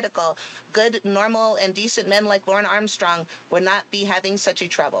hypocritical, good, normal, and decent men like Lorne Armstrong would not be having such a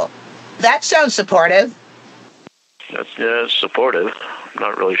trouble. That sounds supportive. That's supportive. I'm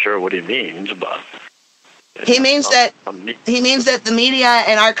not really sure what he means, but he means that the media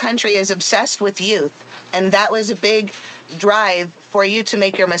in our country is obsessed with youth, and that was a big drive for you to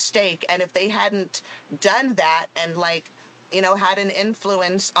make your mistake. And if they hadn't done that and had an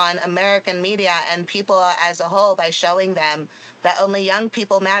influence on American media and people as a whole by showing them that only young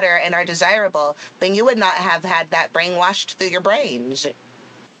people matter and are desirable, then you would not have had that brainwashed through your brains.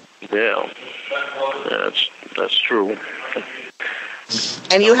 Yeah, that's true.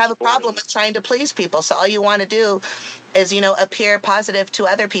 And you have a problem with trying to please people, so all you want to do is, appear positive to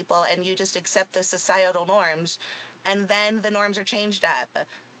other people, and you just accept the societal norms, and then the norms are changed up,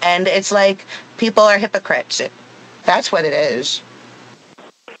 and it's like people are hypocrites. That's what it is.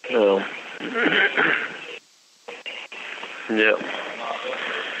 Oh. Yeah.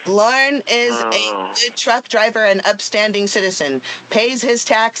 Lorne is a good truck driver and upstanding citizen. Pays his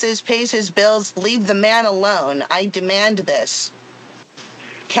taxes, pays his bills. Leave the man alone. I demand this.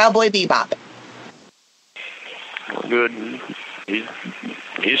 Cowboy Bebop. Good.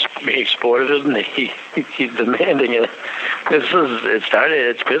 He's being supportive, isn't he? He's demanding it.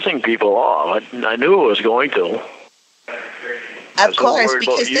 It's pissing people off. I knew it was going to. Of course,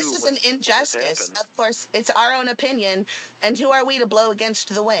 because this is an injustice. Of course, it's our own opinion, and who are we to blow against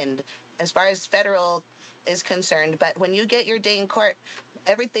the wind as far as federal is concerned? But when you get your day in court,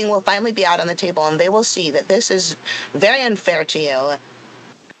 everything will finally be out on the table, and they will see that this is very unfair to you.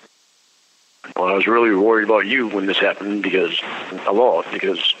 Well, I was really worried about you when this happened because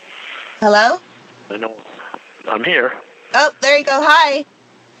Hello? I know. I'm here. Oh, there you go. Hi.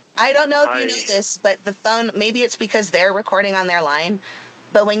 I don't know if you know this, but the phone, maybe it's because they're recording on their line,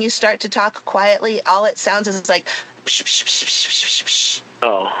 but when you start to talk quietly, all it sounds is like psh, psh, psh, psh, psh, psh.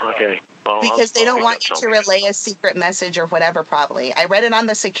 Oh, okay. Well, because they don't want you to relay a secret message or whatever, probably. I read it on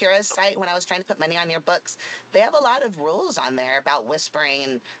the Secura site when I was trying to put money on your books. They have a lot of rules on there about whispering,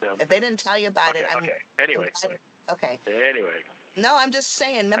 and if they didn't tell you about it, Anyway. Anyway. No, I'm just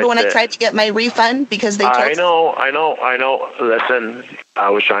saying. Remember when I tried to get my refund because they told I know. Listen, I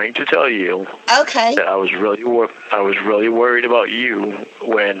was trying to tell you. Okay. That I was really worried about you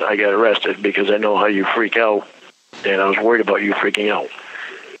when I got arrested because I know how you freak out, and I was worried about you freaking out.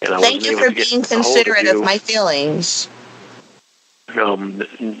 And Thank you for being considerate of my feelings.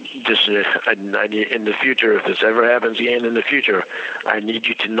 Just I need, in the future, if this ever happens again in the future, I need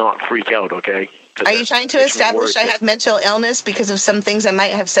you to not freak out, okay? Are you trying to establish I have mental illness because of some things I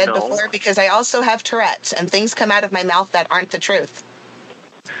might have said before? Because I also have Tourette's, and things come out of my mouth that aren't the truth.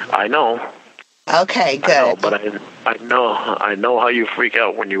 I know. Okay, good. I know, but I know how you freak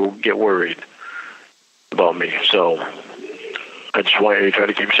out when you get worried about me. So I just want you to try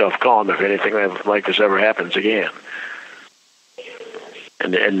to keep yourself calm if anything like this ever happens again.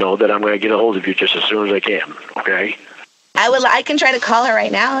 And know that I'm going to get a hold of you just as soon as I can, okay? I can try to call her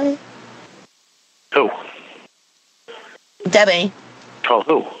right now. Who? Debbie. Call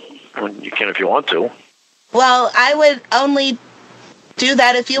who? Well, you can if you want to. Well, I would only do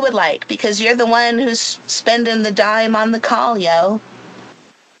that if you would like, because you're the one who's spending the dime on the call, yo.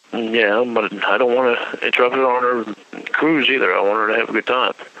 Yeah, but I don't want to interrupt her on her cruise either. I want her to have a good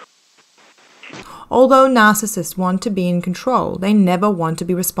time. Although narcissists want to be in control, they never want to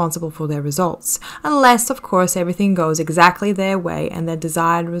be responsible for their results, unless, of course, everything goes exactly their way and their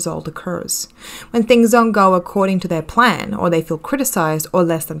desired result occurs. When things don't go according to their plan, or they feel criticized or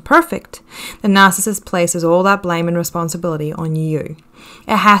less than perfect, the narcissist places all that blame and responsibility on you.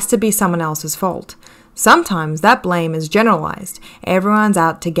 It has to be someone else's fault. Sometimes that blame is generalized. Everyone's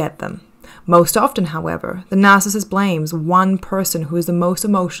out to get them. Most often, however, the narcissist blames one person who is the most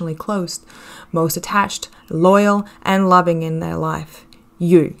emotionally close, most attached, loyal, and loving in their life.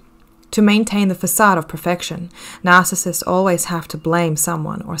 You. To maintain the facade of perfection, narcissists always have to blame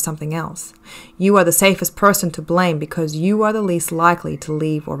someone or something else. You are the safest person to blame because you are the least likely to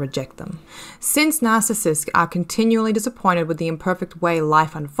leave or reject them. Since narcissists are continually disappointed with the imperfect way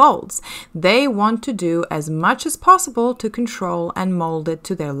life unfolds, they want to do as much as possible to control and mold it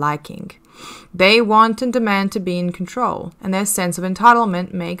to their liking. They want and demand to be in control, and their sense of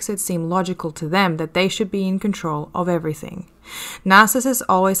entitlement makes it seem logical to them that they should be in control of everything. Narcissists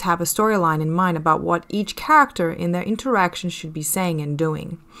always have a storyline in mind about what each character in their interaction should be saying and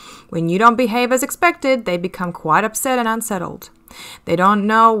doing. When you don't behave as expected, they become quite upset and unsettled. They don't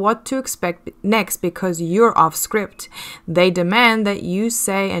know what to expect next because you're off script. They demand that you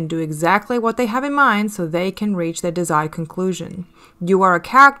say and do exactly what they have in mind so they can reach their desired conclusion. You are a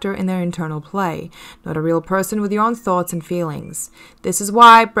character in their internal play, not a real person with your own thoughts and feelings. This is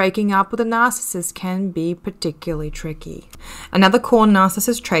why breaking up with a narcissist can be particularly tricky. Another core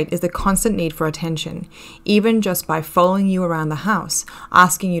narcissist trait is the constant need for attention, even just by following you around the house,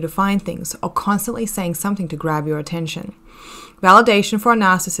 asking you to find things, or constantly saying something to grab your attention. Validation for a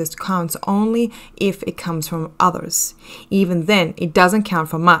narcissist counts only if it comes from others. Even then, it doesn't count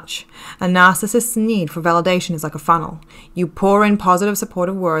for much. A narcissist's need for validation is like a funnel. You pour in positive,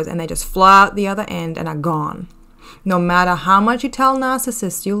 supportive words and they just fly out the other end and are gone. No matter how much you tell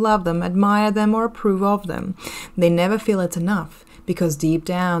narcissists you love them, admire them, or approve of them, they never feel it's enough because deep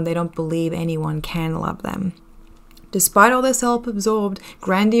down they don't believe anyone can love them. Despite all their self-absorbed,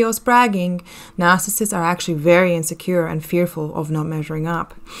 grandiose bragging, narcissists are actually very insecure and fearful of not measuring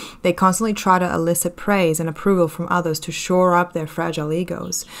up. They constantly try to elicit praise and approval from others to shore up their fragile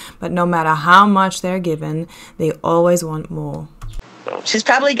egos. But no matter how much they're given, they always want more. She's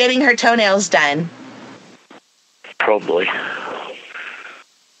probably getting her toenails done. Probably.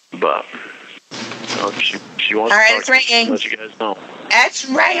 but she wants All right, to it's talk ringing. to let you guys know. It's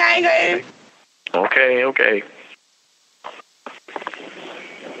ringing. Okay.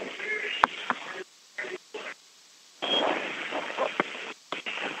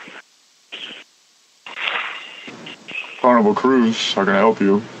 Carnival Cruise, how can I help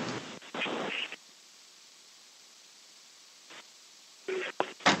you?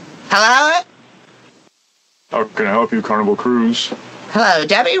 Hello? How can I help you, Carnival Cruise? Hello,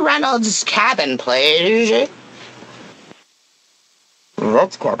 Debbie Reynolds' cabin, please.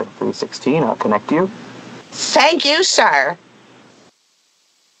 That's cabin 316. I'll connect you. Thank you, sir.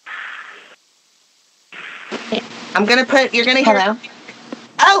 I'm gonna put, you're gonna hear... Hello?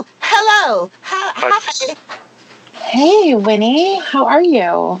 Oh, hello. Hi. Hey, Winnie. How are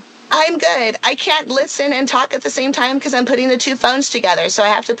you? I'm good. I can't listen and talk at the same time because I'm putting the two phones together, so I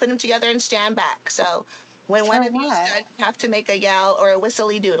have to put them together and stand back. So when one of you's done, you have to make a yell or a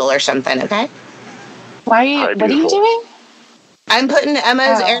whistly doodle or something, okay? What are you doing? I'm putting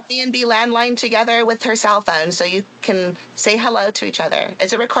Emma's Airbnb landline together with her cell phone so you can say hello to each other.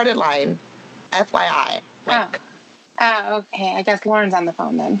 It's a recorded line, FYI. Oh, okay. I guess Lauren's on the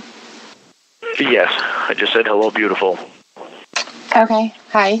phone then. Yes, I just said hello, beautiful. Okay.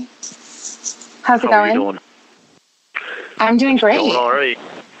 Hi. How's it going? How are you doing? I'm doing great. Doing all right.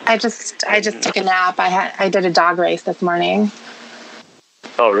 I just took a nap. I did a dog race this morning.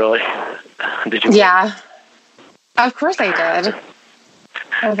 Oh, really? Did you? Yeah. Of course I did. It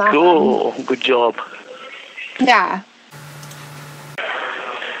was awesome. Cool. Good job. Yeah.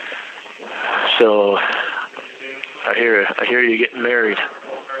 So, I hear you're getting married.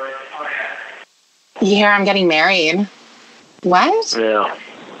 You hear I'm getting married? What? Yeah.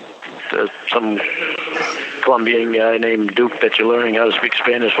 There's some Colombian guy named Duke that you're learning how to speak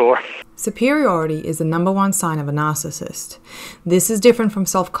Spanish for. Superiority is the number one sign of a narcissist. This is different from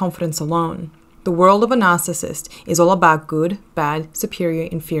self-confidence alone. The world of a narcissist is all about good, bad, superior,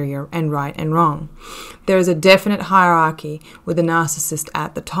 inferior, and right and wrong. There is a definite hierarchy with the narcissist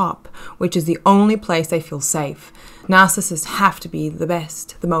at the top, which is the only place they feel safe. Narcissists have to be the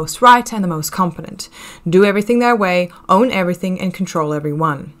best, the most right, and the most competent. Do everything their way, own everything, and control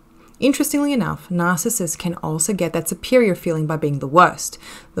everyone. Interestingly enough, narcissists can also get that superior feeling by being the worst,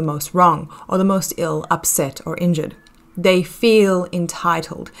 the most wrong, or the most ill, upset, or injured. They feel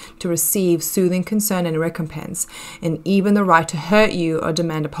entitled to receive soothing concern and recompense, and even the right to hurt you or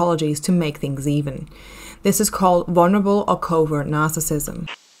demand apologies to make things even. This is called vulnerable or covert narcissism.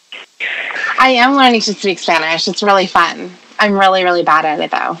 I am learning to speak Spanish. It's really fun. I'm really, really bad at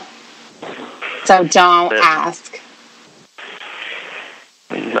it, though. So don't ask.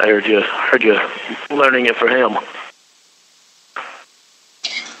 I heard you learning it for him.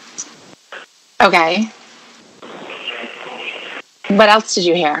 Okay. What else did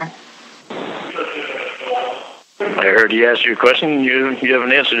you hear? I heard he asked you a question. You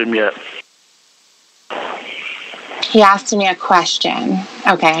haven't answered him yet. He asked me a question.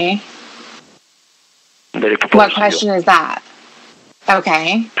 Okay. What question is that?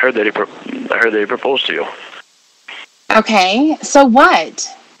 Okay. I heard that he proposed to you. Okay. So what?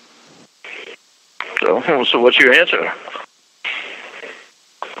 So what's your answer?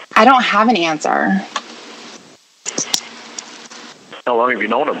 I don't have an answer. How long have you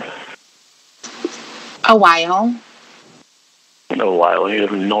known him? A while. A while. You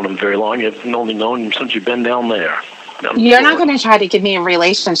haven't known him very long. You've only known him since you've been down there. You're not going to try to give me a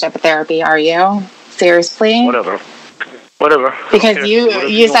relationship therapy, are you? Seriously? Whatever. Because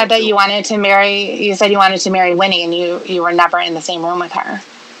you said that you wanted to marry. You said you wanted to marry Winnie, and you were never in the same room with her.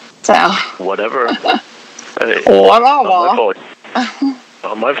 So. Whatever. Hey, whatever.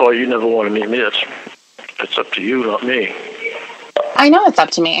 Not my fault. You never want to meet me. It's up to you, not me. I know it's up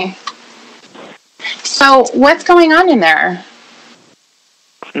to me. So what's going on in there?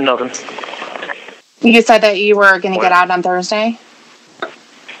 Nothing. You said that you were going to get out on Thursday?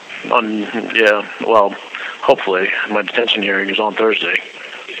 Yeah, well, hopefully. My detention hearing is on Thursday.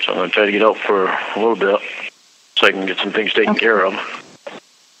 So I'm going to try to get out for a little bit so I can get some things taken care of.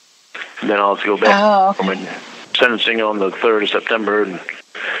 And then I'll have to go back for my sentencing on the 3rd of September and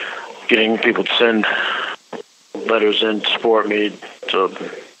getting people to send letters in to support me so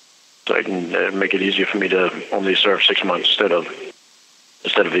I can make it easier for me to only serve 6 months instead of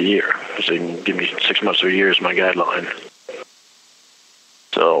a year. So they can give me 6 months or a year as my guideline.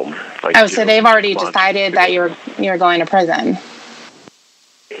 So. So they've already decided that you're going to prison.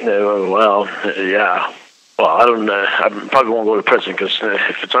 Well, yeah. Well, I don't. I probably won't go to prison because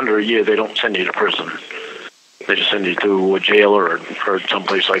if it's under a year, they don't send you to prison. They just send you to a jail or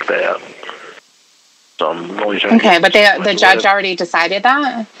someplace like that. So I'm only trying Okay, to but the judge already decided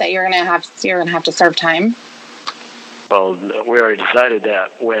that you're gonna have to serve time. Well, we already decided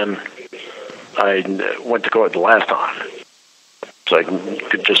that when I went to court the last time, so I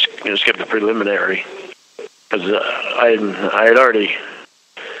could just skip the preliminary because I had already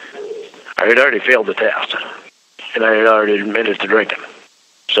failed the test, and I had already admitted to drinking.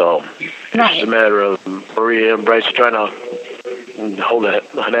 So it's just a matter of Maria and Bryce trying to hold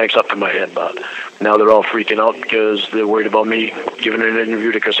an axe up to my head, but now they're all freaking out because they're worried about me giving an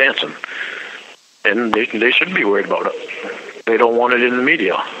interview to Chris Hansen. And they shouldn't be worried about it. They don't want it in the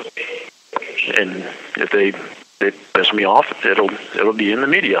media. And if they piss me off, it'll be in the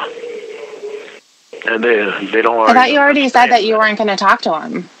media. And they don't. I thought you already said that you weren't going to talk to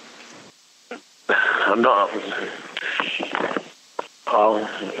him. I'm not.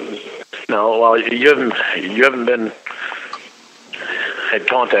 No. Well, you haven't been had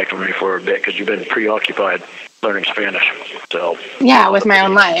contact with me for a bit because you've been preoccupied learning Spanish. So. Yeah, with my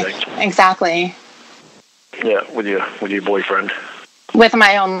own life. Exactly. Yeah, with your boyfriend. With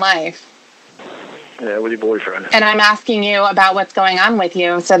my own life. Yeah, with your boyfriend. And I'm asking you about what's going on with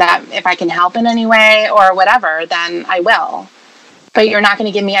you so that if I can help in any way or whatever, then I will. But you're not going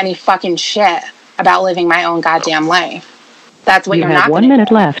to give me any fucking shit about living my own goddamn life. That's what you're not going to do. You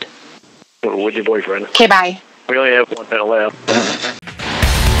have 1 minute left. With your boyfriend. Okay, bye. We only have 1 minute left.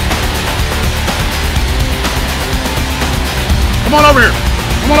 Come on over here.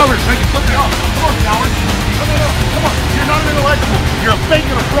 Come on over here. Take it. Let me off. Come on, coward. Come on. You're not an intellectual. You're a fake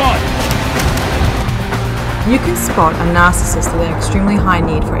and a fraud. You can spot a narcissist with an extremely high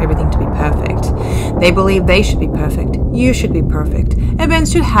need for everything to be perfect. They believe they should be perfect, you should be perfect,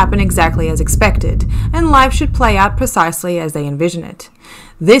 events should happen exactly as expected, and life should play out precisely as they envision it.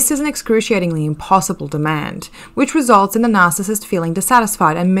 This is an excruciatingly impossible demand, which results in the narcissist feeling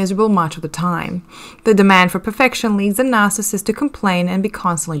dissatisfied and miserable much of the time. The demand for perfection leads the narcissist to complain and be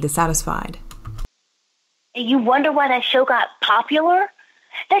constantly dissatisfied. You wonder why that show got popular?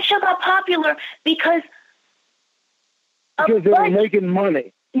 That show got popular because they were making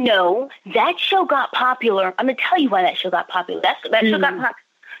money. No, that show got popular. I'm going to tell you why that show got popular. That show got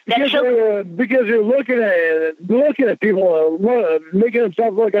popular. Because you're looking at people making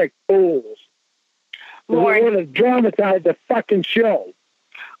themselves look like fools. Lorne, they want to dramatize the fucking show.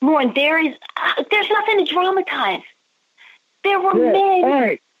 Lorne, there's nothing to dramatize. There were men. All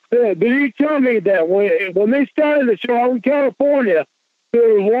right. But you tell me that when they started the show out in California, they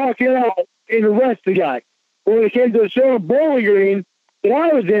were walking out and arrest the guy. When it came to the show of Bowling Green that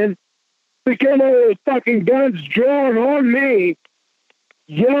I was in, they came over with fucking guns drawn on me,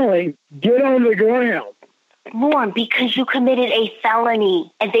 yelling, "Get on the ground." Lorne, because you committed a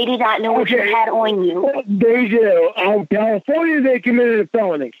felony and they did not know what you had on you. Well, they did. Out in California, they committed a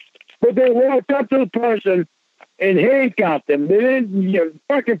felony. But they walked up to the person and handcuffed him. They didn't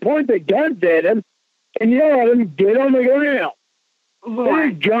fucking point the guns at him and yell at him, "Get on the ground." Lorne. They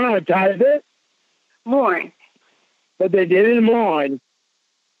didn't dramatize it. Lorne. But they did it in mine.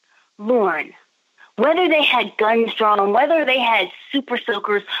 Lorne. Whether they had guns drawn, whether they had super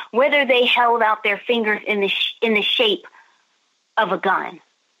soakers, whether they held out their fingers in the shape of a gun,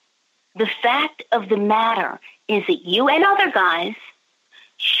 the fact of the matter is that you and other guys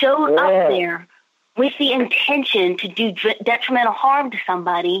showed up there with the intention to do detrimental harm to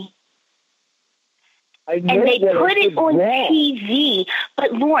somebody. And they put it on TV.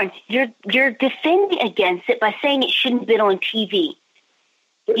 But Lorne, you're defending against it by saying it shouldn't have been on TV.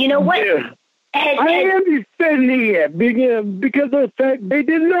 You know what? Yeah. I am defending it because of the fact they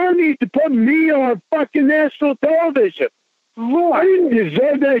did not need to put me on fucking national television. Lorne. I didn't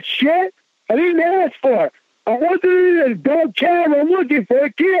deserve that shit. I didn't ask for it. I wasn't in a dog camera looking for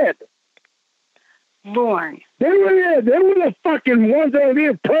a kid. Lorne. They were the fucking ones that were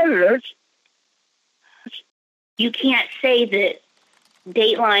being predators. You can't say that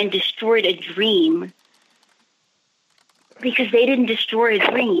Dateline destroyed a dream because they didn't destroy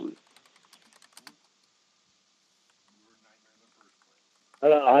a dream.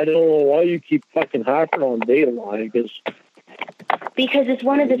 I don't know why you keep fucking harping on Dateline because it's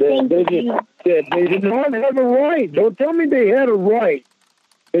one of the things they did not have a right. Don't tell me they had a right.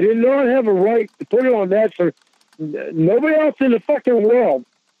 They did not have a right to put it on that. So nobody else in the fucking world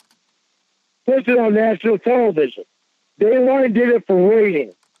puts it on national television. Dateline did it for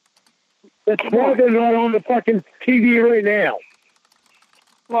rating. That's why they're not on the fucking TV right now.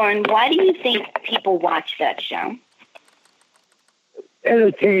 Lorne, why do you think people watch that show?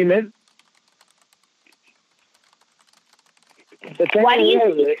 Entertainment. Why do you?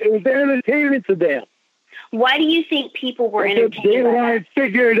 It was entertainment to them. Why do you think people were entertained? Dateline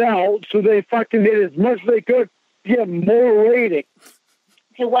figured it out, so they fucking did as much as they could to get more rating.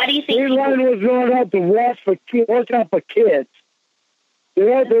 Okay, why do you think Dateline was not out to watch out for kids.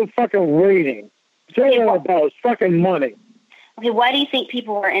 They're out to fucking rating. It's all about is fucking money. Okay, why do you think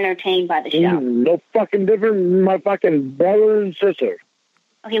people were entertained by the show? No fucking different than my fucking brother and sister.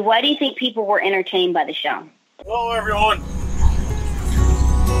 Okay, why do you think people were entertained by the show? Hello, everyone.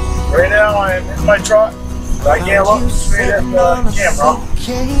 Right now, I am in my truck. I can't look straight at the camera.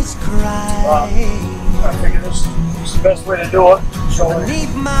 I figured this is the best way to do it. Showing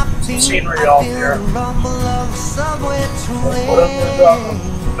some scenery out here. Put up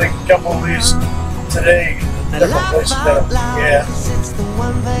with make a couple of these today. Different places that I'm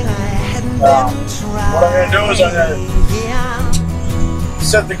what I'm going to do is I'm going to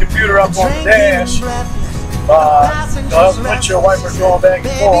set the computer up on the dash. I'll have the windshield wipers going back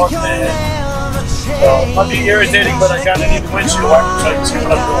and forth, and I'll be irritating, but I kind of need the windshield wipers so I can see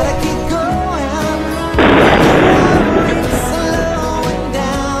what I'm doing.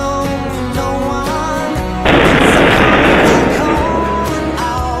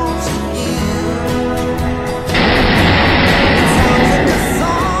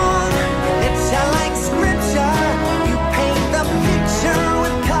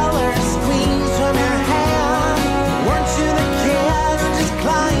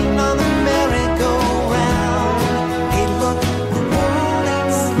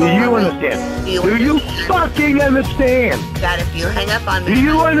 Do you fucking understand? That if you hang up on me... Do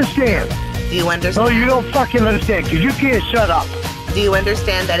you understand? Do you understand? No, you don't fucking understand, because you can't shut up. Do you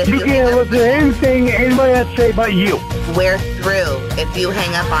understand that if you can't listen to anything anybody has to say but you? We're through if you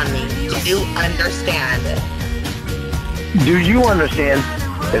hang up on me. Do you understand? Do you understand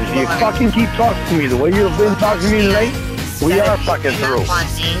that if you fucking keep talking to me the way you've been talking to me tonight, we are fucking through.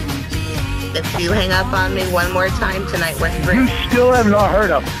 If you hang up on me one more time tonight, we're through. You still have not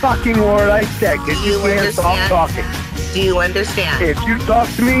heard a fucking word I said, because you can't stop talking. Do you understand? If you talk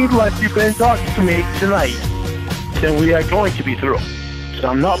to me like you've been talking to me tonight, then we are going to be through. So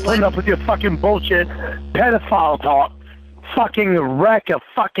I'm not putting up with your fucking bullshit, pedophile talk, fucking wreck of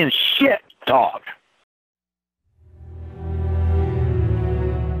fucking shit talk.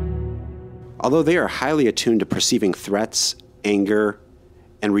 Although they are highly attuned to perceiving threats, anger,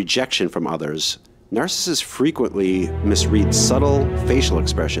 and rejection from others, narcissists frequently misread subtle facial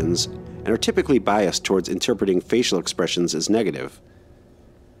expressions and are typically biased towards interpreting facial expressions as negative.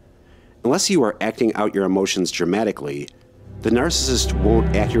 Unless you are acting out your emotions dramatically, the narcissist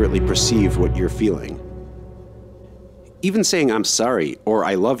won't accurately perceive what you're feeling. Even saying "I'm sorry" or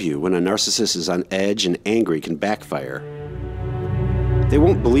 "I love you" when a narcissist is on edge and angry can backfire. They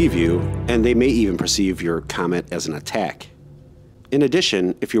won't believe you, and they may even perceive your comment as an attack. In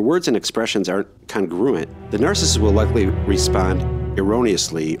addition, if your words and expressions aren't congruent, the narcissist will likely respond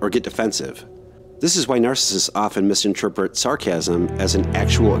erroneously or get defensive. This is why narcissists often misinterpret sarcasm as an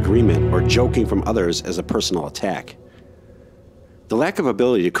actual agreement or joking from others as a personal attack. The lack of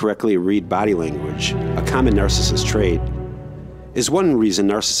ability to correctly read body language, a common narcissist trait, is one reason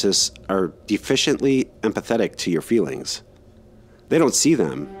narcissists are deficiently empathetic to your feelings. They don't see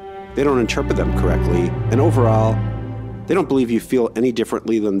them, they don't interpret them correctly, and overall, they don't believe you feel any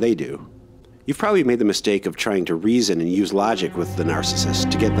differently than they do. You've probably made the mistake of trying to reason and use logic with the narcissist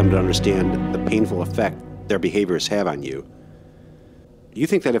to get them to understand the painful effect their behaviors have on you. You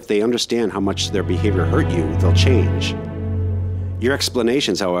think that if they understand how much their behavior hurt you, they'll change. Your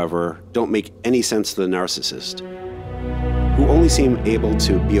explanations, however, don't make any sense to the narcissist, who only seem able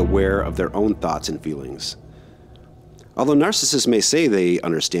to be aware of their own thoughts and feelings. Although narcissists may say they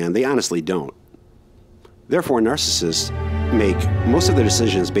understand, they honestly don't. Therefore, narcissists make most of their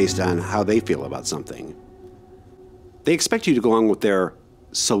decisions based on how they feel about something. They expect you to go along with their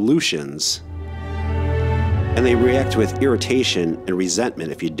solutions, and they react with irritation and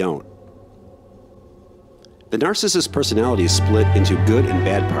resentment if you don't. The narcissist personality is split into good and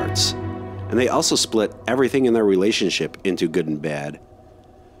bad parts, and they also split everything in their relationship into good and bad.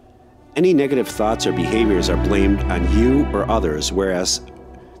 Any negative thoughts or behaviors are blamed on you or others, whereas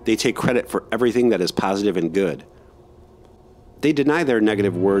they take credit for everything that is positive and good. They deny their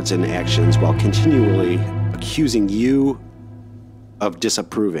negative words and actions while continually accusing you of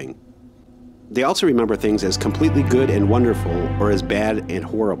disapproving. They also remember things as completely good and wonderful or as bad and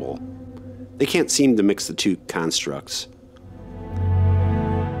horrible. They can't seem to mix the two constructs.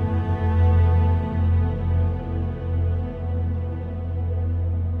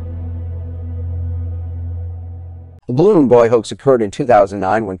 The Balloon Boy hoax occurred in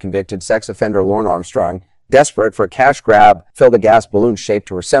 2009 when convicted sex offender Lorne Armstrong desperate for a cash grab, filled a gas balloon shaped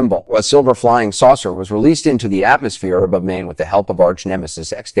to her symbol. A silver flying saucer was released into the atmosphere above Maine with the help of arch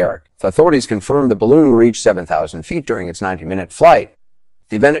nemesis X-Derek. Authorities confirmed the balloon reached 7,000 feet during its 90-minute flight.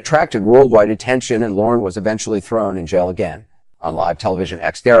 The event attracted worldwide attention, and Lorne was eventually thrown in jail again. On live television,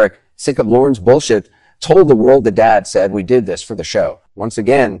 X-Derek, sick of Lorne's bullshit, told the world the dad said, "We did this for the show." Once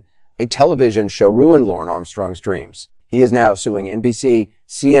again, a television show ruined Lorne Armstrong's dreams. He is now suing NBC,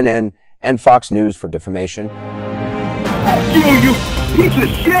 CNN, and Fox News for defamation. You piece of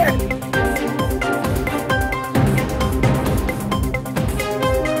shit!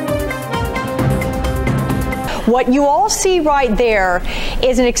 What you all see right there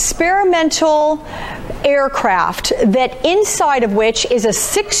is an experimental aircraft that inside of which is a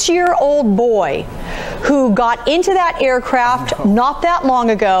 6-year-old boy who got into that aircraft not that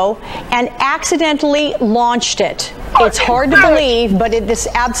long ago and accidentally launched it. It's hard to believe, but it is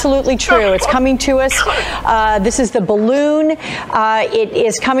absolutely true. It's coming to us. This is the balloon. It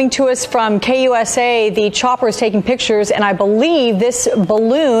is coming to us from KUSA. The chopper is taking pictures, and I believe this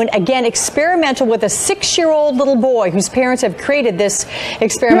balloon, again, experimental with a 6-year-old little boy whose parents have created this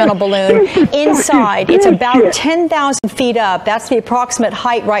experimental balloon inside. It's about 10,000 feet up. That's the approximate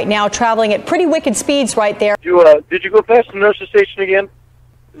height right now, traveling at pretty wicked speeds right there. Did you go past the nurse's station again?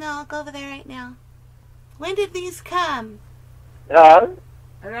 No, I'll go over there right now. When did these come? Around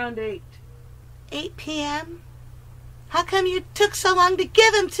 8. 8 p.m.? How come you took so long to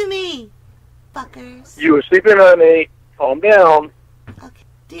give them to me? Fuckers. You were sleeping on 8. Calm down. Okay.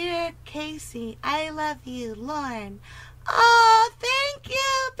 Dear Casey, I love you. Lorne. Oh, thank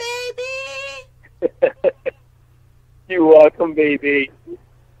you, baby. You're welcome, baby.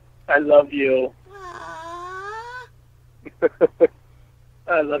 I love you.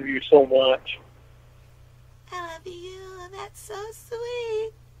 I love you so much. I love you. That's so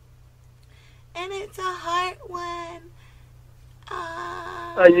sweet. And it's a heart one.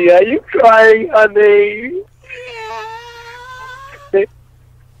 Yeah, you crying, honey? Yeah.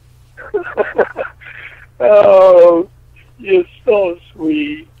 Oh, you're so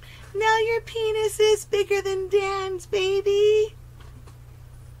sweet. Now your penis is bigger than Dan's, baby.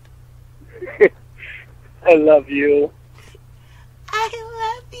 I love you. I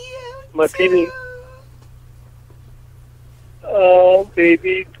love you. My too. penis. Oh,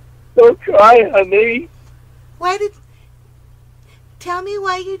 baby. Don't cry, honey. Tell me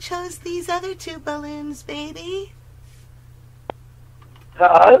why you chose these other 2 balloons, baby.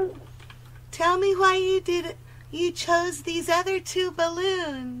 Huh? Tell me why you chose these other 2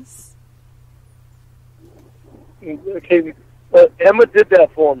 balloons. Okay, Emma did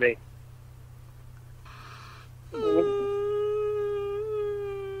that for me.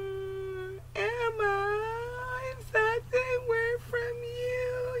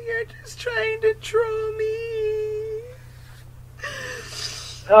 You're just trying to troll me.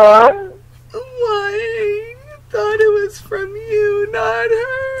 Huh? Why? You thought it was from you, not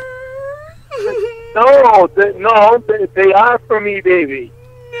her. No, they are from me, baby.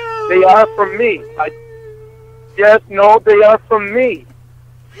 No. They are from me. Yes, no, they are from me.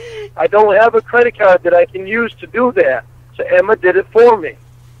 I don't have a credit card that I can use to do that, so Emma did it for me.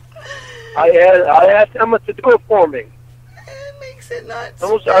 I asked Emma to do it for me. It makes it not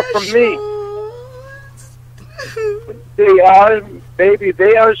Those special. are from me. They are, baby,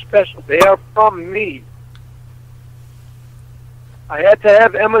 they are special. They are from me. I had to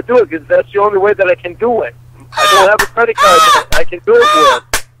have Emma do it because that's the only way that I can do it. I don't have a credit card that I can do it with.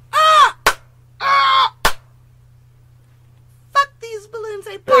 Fuck these balloons,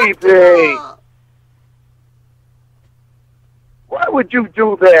 I popped Baby. them all. Why would you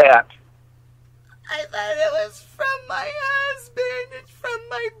do that? I thought it was from my husband. It's from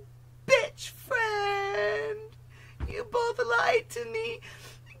my bitch friend. You both lied to me.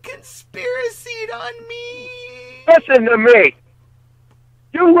 Conspiracied on me. Listen to me.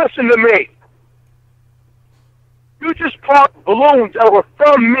 You listen to me. You just popped balloons that were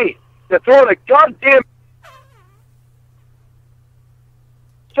from me. They're throwing a goddamn...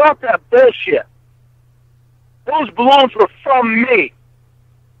 Stop that bullshit. Those balloons were from me.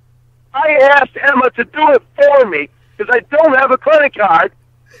 I asked Emma to do it for me because I don't have a credit card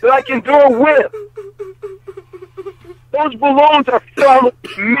that I can do it with. Those balloons are from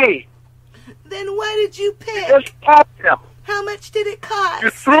me. Then why did you pick? Just popped them. How much did it cost? You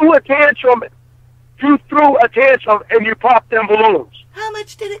threw a tantrum. You threw a tantrum and you popped them balloons. How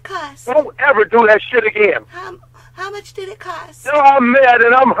much did it cost? Don't ever do that shit again. How much did it cost? Now I'm mad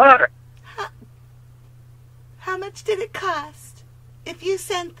and I'm hurt. How much did it cost? If you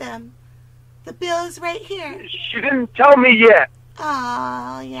sent them, the bill's right here. She didn't tell me yet.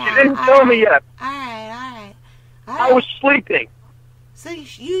 Oh, yeah. She didn't tell me yet. All right. I was sleeping. So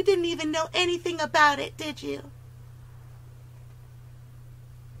you didn't even know anything about it, did you?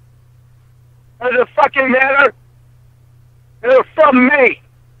 Does it fucking matter? They're from me.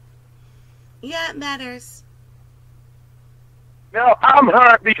 Yeah, it matters. Now, I'm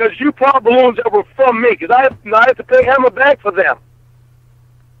hurt because you brought balloons that were from me, because I have to pay Emma back for them.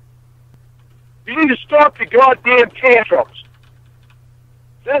 You need to stop the goddamn tantrums.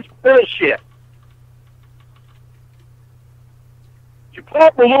 That's bullshit. You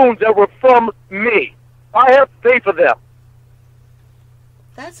bought balloons that were from me. I have to pay for them.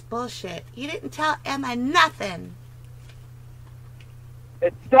 That's bullshit. You didn't tell Emma nothing.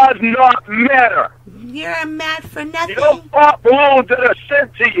 It does not matter. You're mad for nothing. You don't bought balloons that are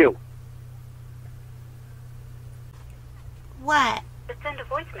sent to you. What? To send a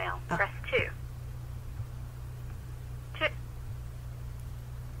voicemail, press 2.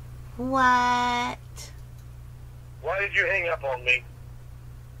 What? Why did you hang up on me?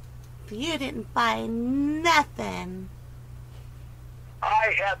 You didn't buy nothing.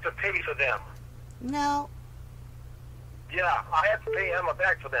 I have to pay for them. No. Yeah, I have to pay Emma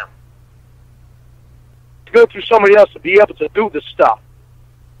back for them. To go through somebody else to be able to do this stuff.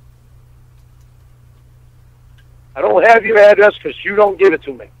 I don't have your address because you don't give it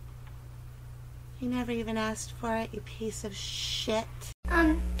to me. You never even asked for it, you piece of shit.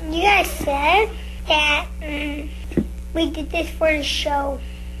 You guys said that we did this for the show.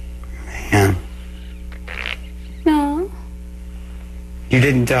 Yeah. No. You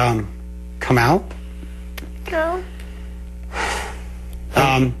didn't come out? No.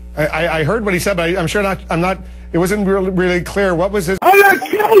 I heard what he said, but I'm sure I'm not. It wasn't really clear. What was his? I'm gonna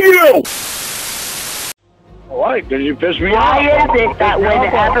kill you! Why? Because you pissed me off. Why is it that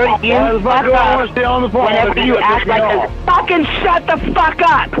whenever you fuck up, whenever you act like a fucking shut the fuck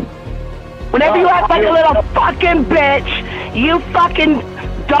up? Whenever you act like a little fucking bitch, you fucking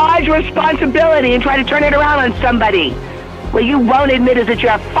dodge responsibility and try to turn it around on somebody. What you won't admit is that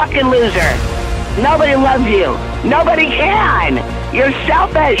you're a fucking loser. Nobody loves you. Nobody can. You're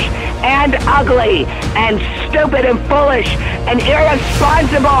selfish and ugly and stupid and foolish and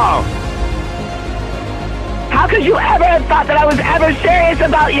irresponsible. How could you ever have thought that I was ever serious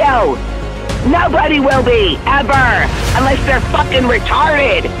about you? Nobody will be, ever, unless they're fucking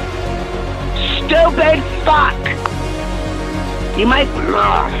retarded. Stupid fuck. You might...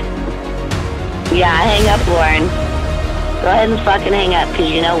 Yeah, hang up, Lauren. Go ahead and fucking hang up,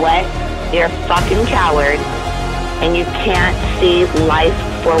 because you know what? You're a fucking coward, and you can't see life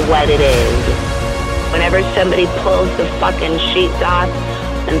for what it is. Whenever somebody pulls the fucking sheets off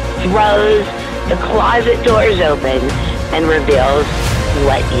and throws the closet doors open and reveals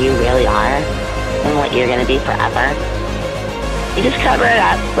what you really are and what you're going to be forever, you just cover it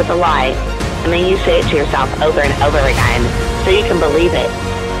up with a lie, and then you say it to yourself over and over again so you can believe it.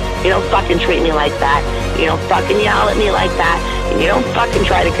 You don't fucking treat me like that. You don't fucking yell at me like that. And you don't fucking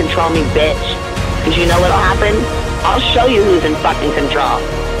try to control me, bitch. Because you know what'll happen? I'll show you who's in fucking control.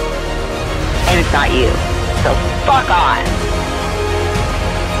 And it's not you. So fuck on.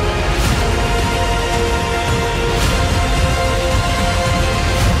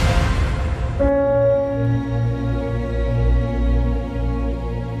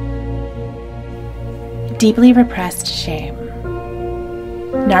 Deeply repressed shame.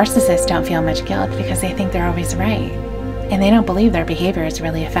 Narcissists don't feel much guilt because they think they're always right, and they don't believe their behaviors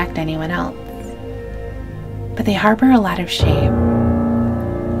really affect anyone else. But they harbor a lot of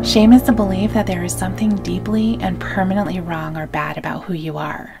shame. Shame is the belief that there is something deeply and permanently wrong or bad about who you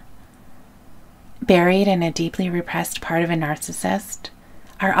are. Buried in a deeply repressed part of a narcissist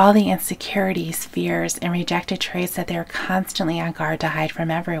are all the insecurities, fears, and rejected traits that they're constantly on guard to hide from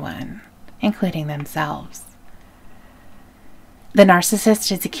everyone, including themselves. The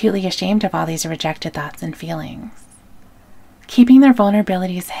narcissist is acutely ashamed of all these rejected thoughts and feelings. Keeping their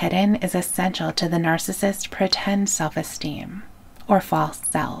vulnerabilities hidden is essential to the narcissist's pretend self-esteem, or false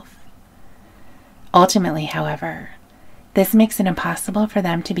self. Ultimately, however, this makes it impossible for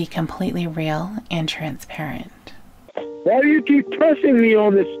them to be completely real and transparent. Why do you keep pressing me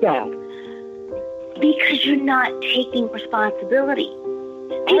on this stuff? Because you're not taking responsibility.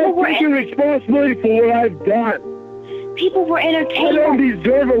 I'm taking responsibility for what I've done. People were entertained. I don't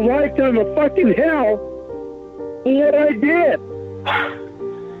deserve a lifetime of fucking hell for what I did.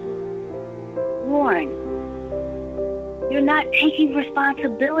 Lauren, you're not taking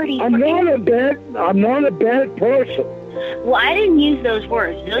responsibility. I'm not a bad person. Well, I didn't use those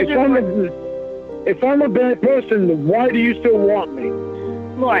words. If I'm a bad person, why do you still want me?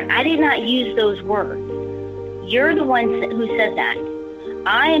 Lauren, I did not use those words. You're the one who said that.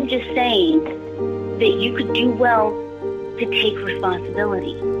 I am just saying that you could do well to take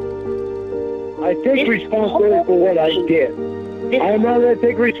responsibility. I take responsibility for what I did. I'm not going to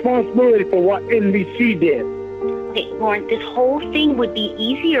take responsibility for what NBC did. Okay, Lorne, this whole thing would be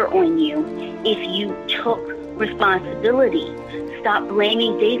easier on you if you took responsibility. Stop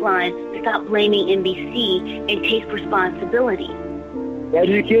blaming Dateline, stop blaming NBC, and take responsibility. Why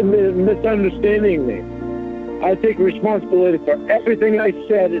do you keep misunderstanding me? I take responsibility for everything I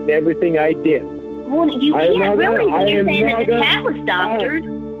said and everything I did. Well, you can't really when you say that the chat was doctored.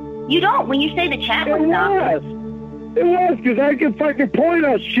 You don't when you say the chat was doctored. It was, because I could fucking point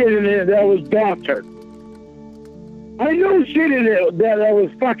out shit in it that was doctored. I know shit in it that was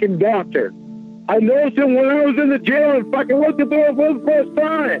fucking doctored. I noticed it when I was in the jail and fucking looked at the for the first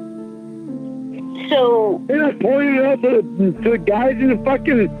time. So... And I pointed it out to the guys in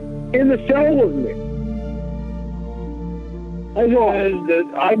the cell with me. I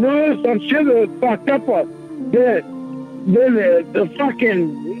noticed some shit that was fucked up. Then the fucking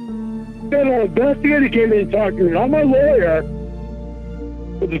federal investigator came in and talked to me. I'm a lawyer,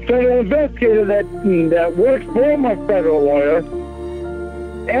 but the federal investigator that works for my federal lawyer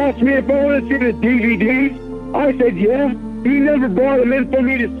asked me if I wanted to see the DVDs. I said, yeah. He never brought them in for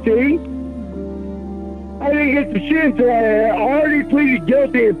me to see. I didn't get to see it until I already pleaded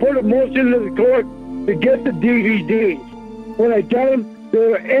guilty and put a motion to the court to get the DVDs. When I got them, they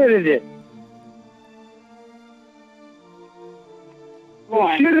were edited.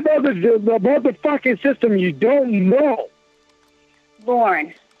 Lorne. Shit about the fucking system you don't know.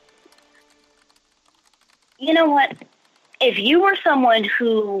 Lorne, you know what? If you were someone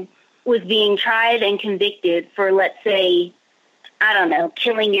who was being tried and convicted for, let's say, I don't know,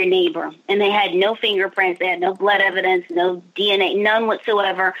 killing your neighbor, and they had no fingerprints, they had no blood evidence, no DNA, none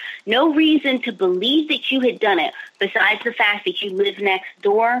whatsoever, no reason to believe that you had done it besides the fact that you live next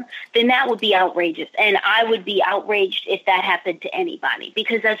door, then that would be outrageous. And I would be outraged if that happened to anybody,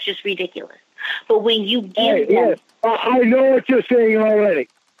 because that's just ridiculous. But when you give them... I know what you're saying already,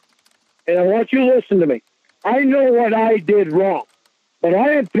 and I want you to listen to me. I know what I did wrong, but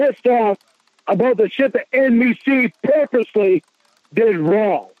I am pissed off about the shit that NBC purposely did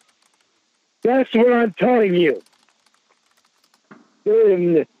wrong. That's what I'm telling you.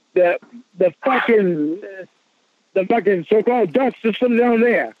 The fucking so-called duck system down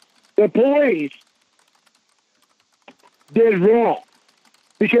there, the police did wrong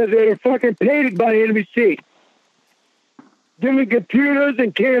because they were fucking paid by NBC, giving computers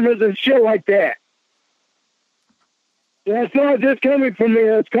and cameras and shit like that. That's not just coming from me.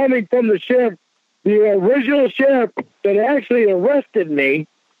 It's coming from the sheriff, the original sheriff that actually arrested me,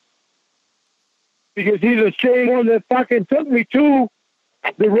 because he's the same one that fucking took me to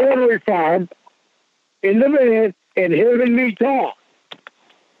the Rotary Farm in the van and him and me talked.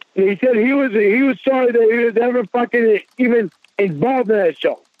 And he said he was sorry that he was ever fucking even involved in that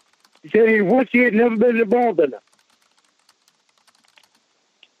show. He said he wished he had never been involved in it.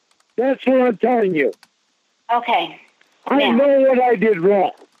 That's what I'm telling you. Okay. I know what I did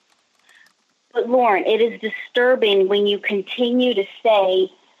wrong. But Lorne, it is disturbing when you continue to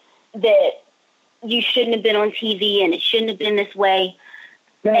say that you shouldn't have been on TV and it shouldn't have been this way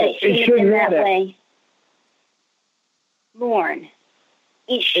and it shouldn't have been that way. Lorne,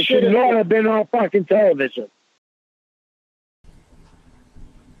 it should not have been on fucking television.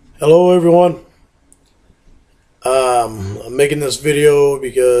 Hello, everyone. I'm making this video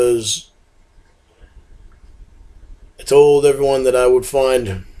because I told everyone that I would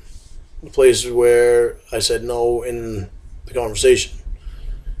find the places where I said no in the conversation.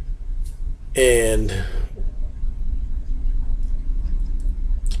 And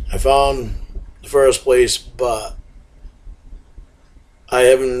I found the first place, but I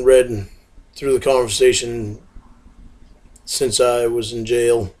haven't read through the conversation since I was in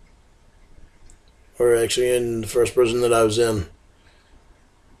jail, or actually in the first prison that I was in.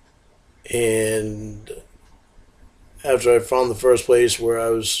 And after I found the first place where I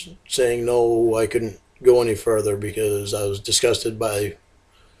was saying no, I couldn't go any further because I was disgusted by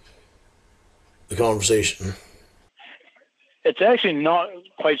the conversation. It's actually not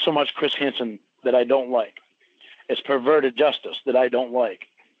quite so much Chris Hansen that I don't like. It's perverted justice that I don't like,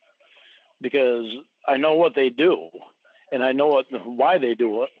 because I know what they do and I know why they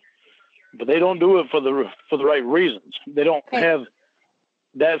do it, but they don't do it for the right reasons. They don't have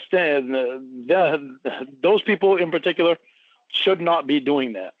that stand. Those people in particular should not be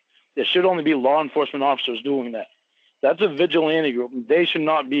doing that. There should only be law enforcement officers doing that. That's a vigilante group. They should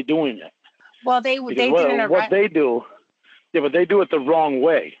not be doing it. Well, they didn't what they do, but they do it the wrong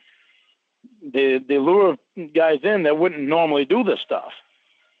way. They lure guys in that wouldn't normally do this stuff.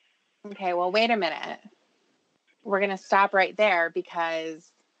 Okay, well, wait a minute. We're going to stop right there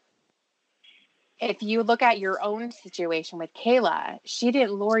because if you look at your own situation with Kayla, she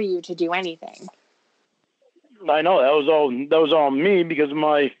didn't lure you to do anything. I know that was all me because of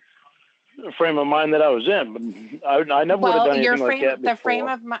my frame of mind that I was in. But I never would have done anything like that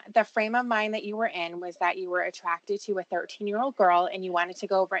before. The frame of mind that you were in was that you were attracted to a 13-year-old girl and you wanted to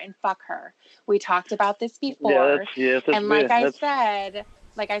go over and fuck her. We talked about this before. And like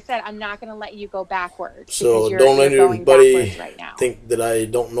I said, I'm not going to let you go backwards. So because don't let you're going anybody backwards right now. think that I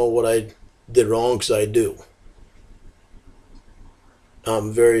don't know what I did wrong, because I do.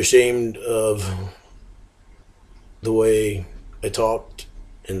 I'm very ashamed of the way I talked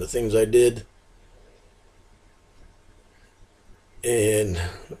and the things I did. And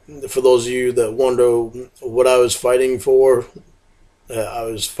for those of you that wonder what I was fighting for, I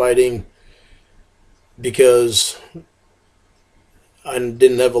was fighting because I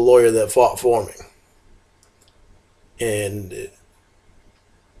didn't have a lawyer that fought for me. And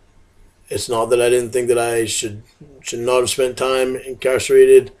it's not that I didn't think that I should not have spent time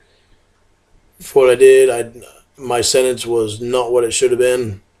incarcerated for what I did. My sentence was not what it should have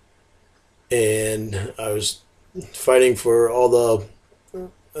been. And I was fighting for all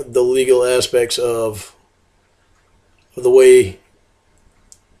the legal aspects of the way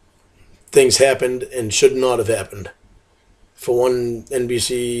things happened and should not have happened. For one,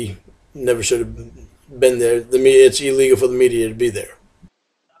 NBC never should have been there. It's illegal for the media to be there.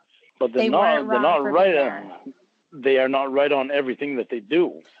 But they are not right on everything that they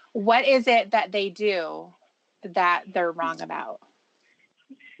do. What is it that they do that they're wrong about?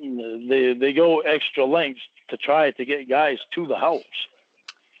 They go extra lengths to try to get guys to the house.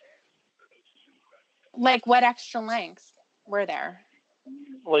 Like what extra lengths were there?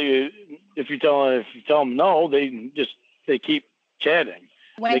 Like if you tell them no, they keep chatting.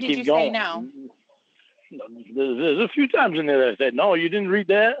 When did you say no? There's a few times in there that I said no. You didn't read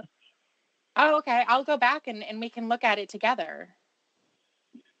that? Oh, okay. I'll go back and we can look at it together.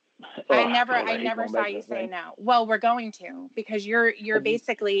 I never saw you say no. Well, we're going to, because you're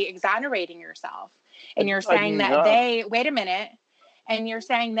basically exonerating yourself, and you're saying that wait a minute, and you're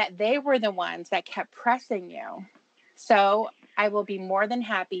saying that they were the ones that kept pressing you. So I will be more than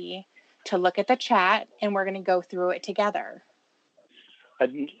happy to look at the chat, and we're going to go through it together.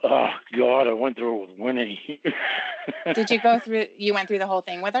 Oh God, I went through it with Winnie. Did you go through? You went through the whole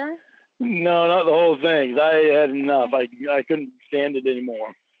thing with her? No, not the whole thing. I had enough. I couldn't stand it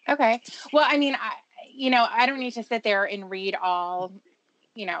anymore. Okay. Well, I mean, I don't need to sit there and read all,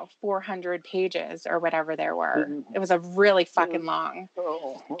 400 pages or whatever there were. It was a really fucking long.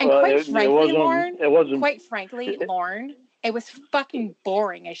 And quite frankly, Lorne, it was fucking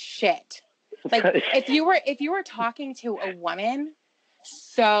boring as shit. Like if you were talking to a woman,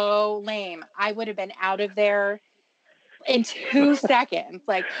 so lame. I would have been out of there in 2 seconds.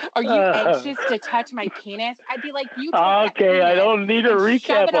 Like, are you anxious to touch my penis? I'd be like, you take okay, I don't need a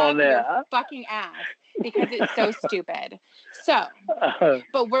recap on that. Your fucking ass, because it's so stupid. So,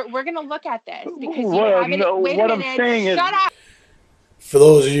 but we're gonna look at this because you haven't. Wait a minute. Shut up. For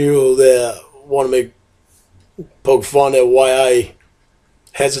those of you that want to poke fun at why I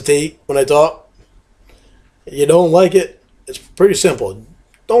hesitate when I talk, you don't like it. It's pretty simple.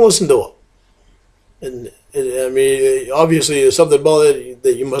 Don't listen to it. And I mean, obviously, there's something about it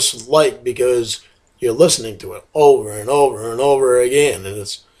that you must like because you're listening to it over and over and over again. And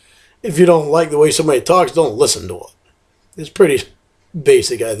if you don't like the way somebody talks, don't listen to it. It's pretty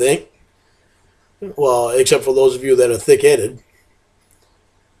basic, I think. Well, except for those of you that are thick-headed.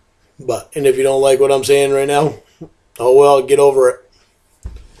 And if you don't like what I'm saying right now, oh well, get over it.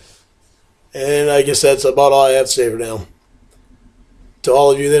 And I guess that's about all I have to say for now. To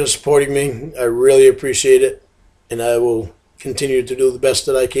all of you that are supporting me, I really appreciate it. And I will continue to do the best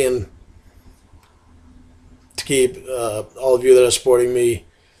that I can to keep all of you that are supporting me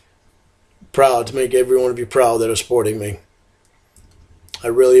proud, to make every one of you proud that are supporting me. I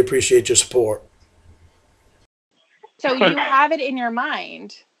really appreciate your support. So you have it in your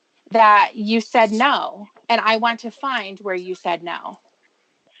mind that you said no, and I want to find where you said no.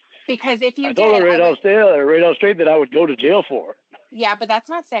 Because if you I told her right out straight that I would go to jail for it. Yeah, but that's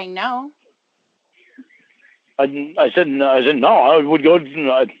not saying no. I said no. I would go.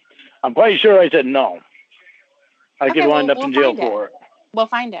 I'm quite sure I said no. I could wind up in jail for it. We'll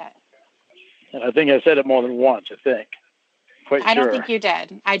find it. And I think I said it more than once. I don't think you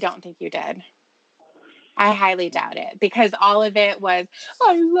did. I highly doubt it, because all of it was,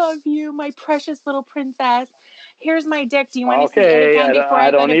 I love you, my precious little princess. Here's my dick. Do you want to see it again before I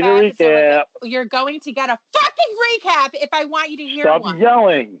go to bed? I don't need a recap. You're going to get a fucking recap if I want you to hear one. Stop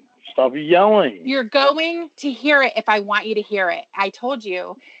yelling. Stop yelling. You're going to hear it if I want you to hear it. I told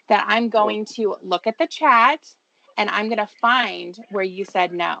you that I'm going to look at the chat and I'm going to find where you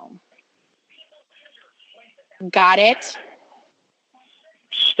said no. Got it?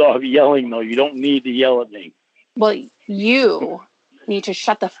 Stop yelling, though. You don't need to yell at me. Well, you need to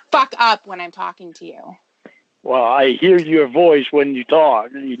shut the fuck up when I'm talking to you. Well, I hear your voice when you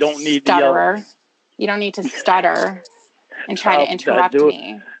talk, and you don't need to yell at me. You don't need to stutter and try to interrupt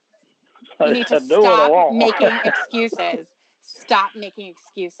me. You need to stop making excuses. Stop making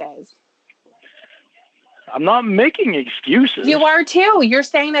excuses. I'm not making excuses. You are too. You're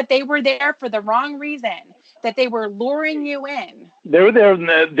saying that they were there for the wrong reason, that they were luring you in. They were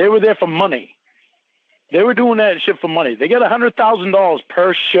there for money. They were doing that shit for money. They got $100,000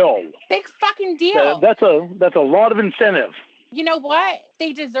 per show. Big fucking deal. That's a lot of incentive. You know what?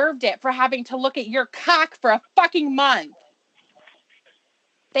 They deserved it for having to look at your cock for a fucking month.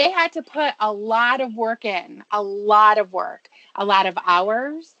 They had to put a lot of work in, a lot of work, a lot of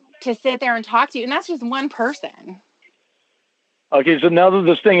hours to sit there and talk to you. And that's just one person. Okay, so now that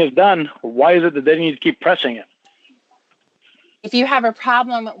this thing is done, why is it that they need to keep pressing it? If you have a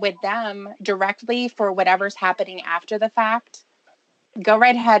problem with them directly for whatever's happening after the fact, go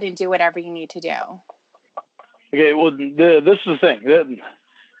right ahead and do whatever you need to do. Okay, well, this is the thing.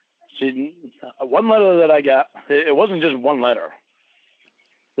 See, one letter that I got, it wasn't just one letter.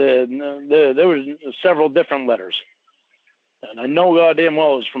 There was several different letters. And I know goddamn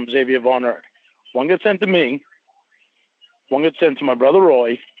well it was from Xavier Von Erck. One got sent to me. One got sent to my brother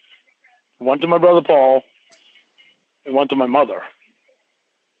Roy. One to my brother Paul. And one to my mother.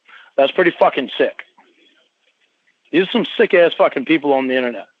 That's pretty fucking sick. These are some sick-ass fucking people on the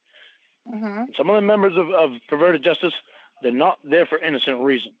internet. Mm-hmm. Some of the members of Perverted Justice, they're not there for innocent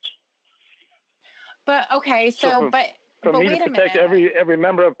reasons. But, okay, For me to protect every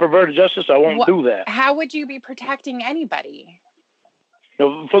member of Perverted Justice, I won't do that. How would you be protecting anybody?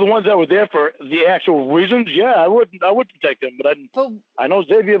 For the ones that were there for the actual reasons, yeah, I would protect them. But I know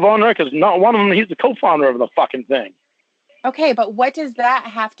Xavier Von Erck is not one of them. He's the co-founder of the fucking thing. Okay, but what does that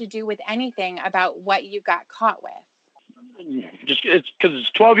have to do with anything about what you got caught with? Just it's because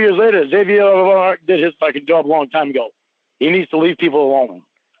it's 12 years later. Xavier Von Erck did his fucking job a long time ago. He needs to leave people alone.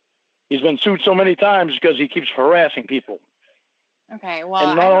 He's been sued so many times because he keeps harassing people. Okay,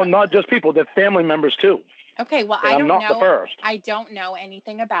 well, and not just people, they're family members too. Okay, well, and I don't know. I'm not the first. I don't know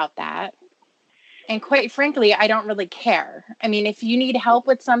anything about that. And quite frankly, I don't really care. I mean, if you need help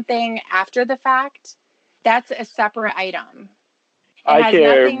with something after the fact, that's a separate item. I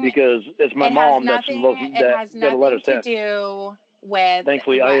care because it's my mom that got a letter sent. It has nothing to do with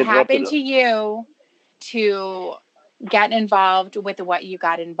what happened to you to get involved with what you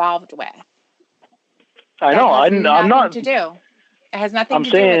got involved with. I know. I'm not. To do. It has nothing I'm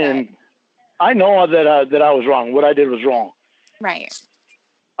to do with it. saying, I know that I was wrong. What I did was wrong. Right.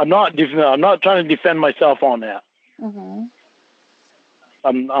 I'm not trying to defend myself on that. Mm-hmm.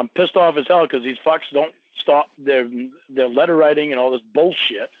 I'm pissed off as hell because these fucks don't stop their letter writing and all this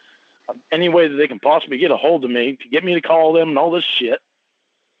bullshit. Any way that they can possibly get a hold of me to get me to call them and all this shit,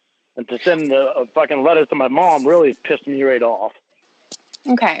 and to send a fucking letter to my mom really pissed me right off.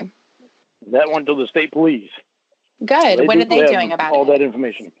 Okay. That went to the state police. Good. What are they doing about all that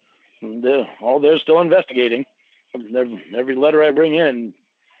information? They're still investigating. Every letter I bring in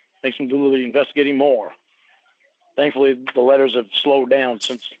makes them do the investigating more. Thankfully, the letters have slowed down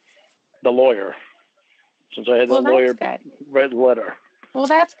since I had the lawyer read the letter. Well,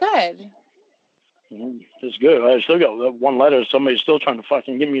 that's good. It's good. I still got that one letter. Somebody's still trying to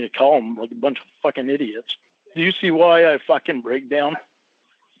fucking get me to call them like a bunch of fucking idiots. Do you see why I fucking break down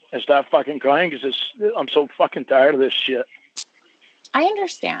and start fucking crying? Because I'm so fucking tired of this shit. I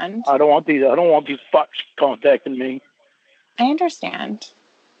understand. I don't want these fucks contacting me. I understand.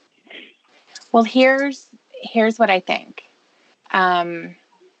 Well, here's what I think.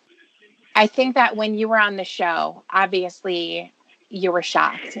 I think that when you were on the show, obviously you were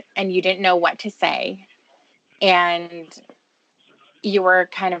shocked and you didn't know what to say, and you were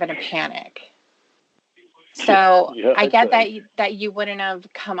kind of in a panic. So Yeah, I get that you wouldn't have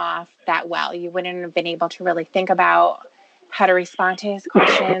come off that well. You wouldn't have been able to really think about how to respond to his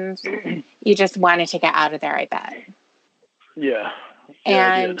questions. You just wanted to get out of there, I bet. Yeah.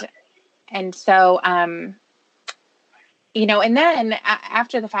 And so, and then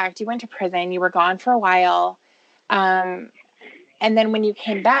after the fact, you went to prison, you were gone for a while. And then when you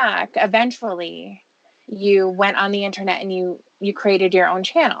came back, eventually you went on the internet and you created your own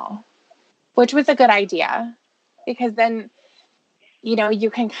channel, which was a good idea, because then, you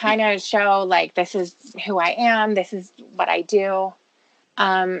can kind of show like, this is who I am. This is what I do.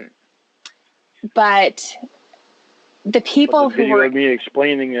 But the people the who video were... of me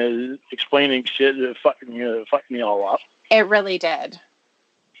explaining shit that fucked me all up. It really did.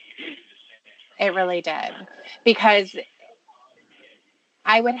 It really did. Because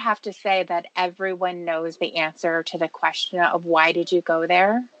I would have to say that everyone knows the answer to the question of why did you go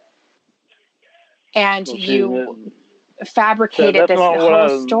there? And you fabricated this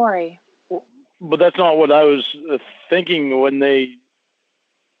whole story. But that's not what I was thinking when they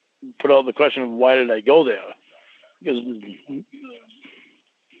put out the question of why did I go there? Because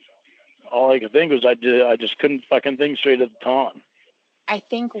all I could think was I just couldn't fucking think straight at the time. I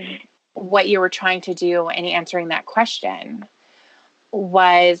think what you were trying to do in answering that question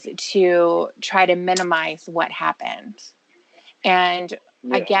was to try to minimize what happened. And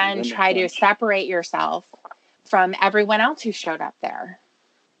again, try to separate yourself from everyone else who showed up there.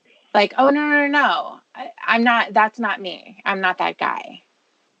 Like, oh, no. I'm not, that's not me. I'm not that guy.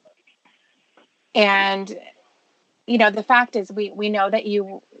 And, you know, the fact is we know that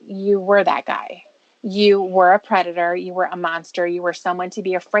you were that guy. You were a predator. You were a monster. You were someone to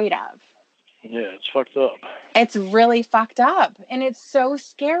be afraid of. Yeah, it's fucked up. It's really fucked up. And it's so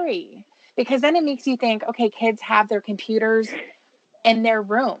scary because then it makes you think, okay, kids have their computers in their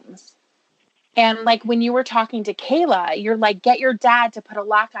rooms. And like when you were talking to Kayla, you're like, get your dad to put a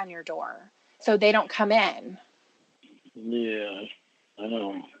lock on your door so they don't come in. Yeah, I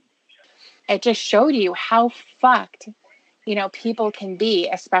know. It just showed you how fucked, you know, people can be,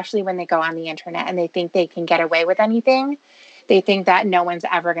 especially when they go on the internet and they think they can get away with anything. They think that no one's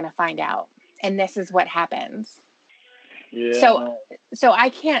ever going to find out. And this is what happens. Yeah. So I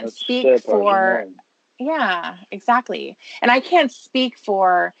can't speak for, yeah, exactly. And I can't speak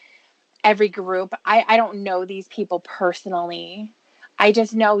for every group. I don't know these people personally. I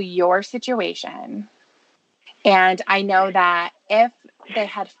just know your situation. And I know that if they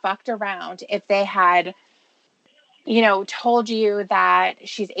had fucked around, if they had, you know, told you that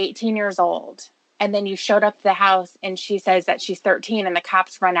she's 18 years old and then you showed up to the house and she says that she's 13 and the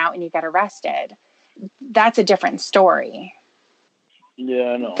cops run out and you get arrested, that's a different story.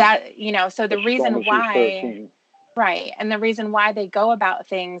 Yeah, I know. That, you know, so the reason why, right, and the reason why they go about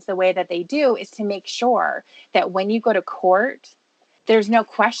things the way that they do is to make sure that when you go to court, there's no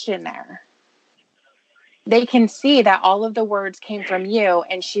question there. They can see that all of the words came from you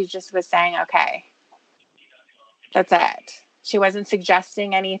and she just was saying, okay, that's it. She wasn't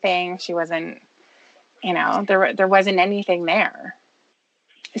suggesting anything. She wasn't, you know, there wasn't anything there.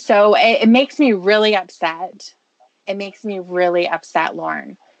 So it makes me really upset. It makes me really upset,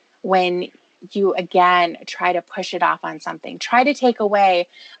 Lorne, when you again try to push it off on something, try to take away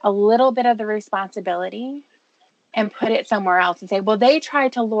a little bit of the responsibility and put it somewhere else and say, well, they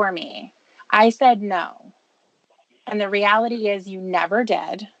tried to lure me. I said no. And the reality is you never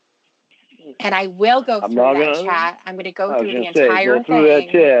did. And I will go through that chat. I'm going to go through the entire thing. That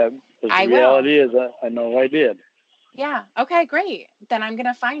chat. The reality will. is I know I did. Yeah. Okay, great. Then I'm going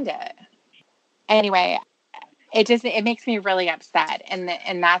to find it. Anyway, it makes me really upset.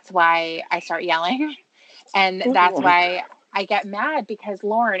 And that's why I start yelling. And that's why I get mad because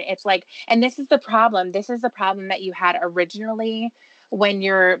Lorne, it's like, and this is the problem. This is the problem that you had originally when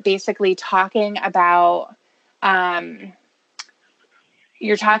you're basically talking about, okay,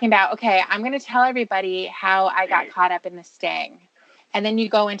 I'm going to tell everybody how I got caught up in the sting. And then you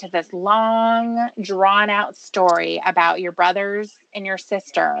go into this long, drawn-out story about your brothers and your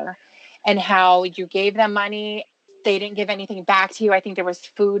sister and how you gave them money. They didn't give anything back to you. I think there was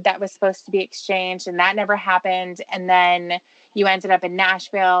food that was supposed to be exchanged, and that never happened. And then you ended up in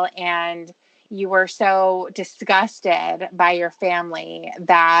Nashville, and you were so disgusted by your family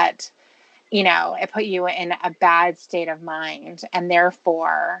that, you know, it put you in a bad state of mind. And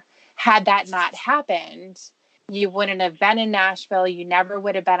therefore, had that not happened, you wouldn't have been in Nashville. You never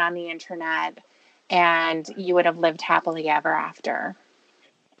would have been on the internet, and you would have lived happily ever after.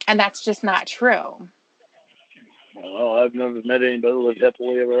 And that's just not true. Well, I've never met anybody who lived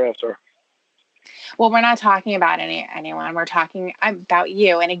happily ever after. Well, we're not talking about anyone. We're talking about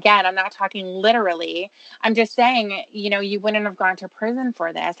you. And again, I'm not talking literally. I'm just saying, you know, you wouldn't have gone to prison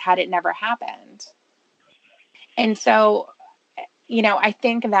for this had it never happened. And so, you know, I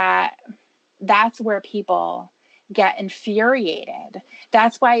think that that's where people get infuriated.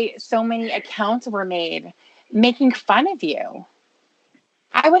 That's why so many accounts were made making fun of you.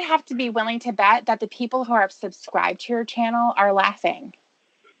 I would have to be willing to bet that the people who are subscribed to your channel are laughing.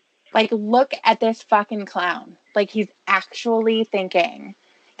 Like, look at this fucking clown. Like, he's actually thinking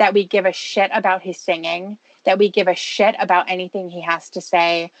that we give a shit about his singing, that we give a shit about anything he has to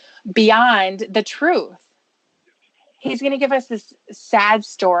say beyond the truth. He's going to give us this sad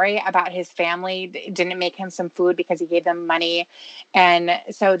story about his family didn't make him some food because he gave them money. And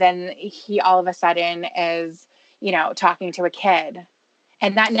so then he all of a sudden is, you know, talking to a kid.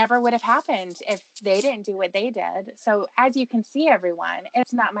 And that never would have happened if they didn't do what they did. So as you can see, everyone,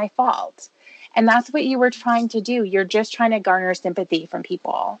 it's not my fault. And that's what you were trying to do. You're just trying to garner sympathy from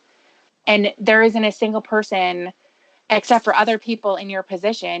people. And there isn't a single person, except for other people in your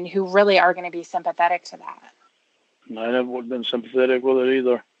position, who really are going to be sympathetic to that. I never would have been sympathetic with it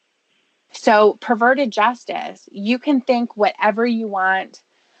either. So perverted justice, you can think whatever you want.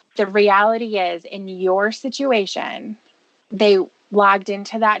 The reality is, in your situation, they logged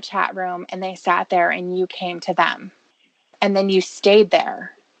into that chat room and they sat there and you came to them. And then you stayed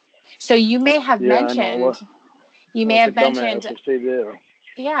there. So you may have mentioned, you may have mentioned,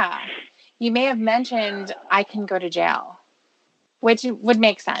 yeah, you may have mentioned, I can go to jail, which would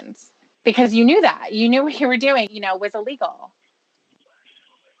make sense because you knew that. You knew what you were doing, you know, was illegal.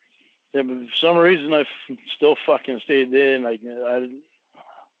 Yeah, but for some reason I still fucking stayed there, and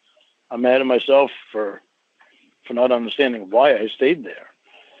I'm mad at myself for not understanding why I stayed there.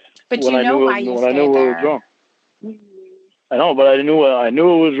 But you know why you stayed there. It was wrong. I know, but I knew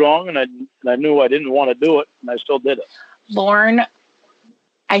it was wrong, and I knew I didn't want to do it, and I still did it. Lorne,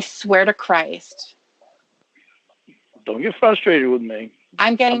 I swear to Christ. Don't get frustrated with me.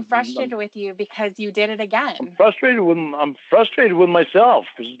 I'm getting frustrated with you because you did it again. I'm frustrated with myself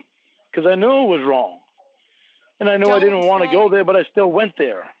because I knew it was wrong. And I knew I didn't want to go there, but I still went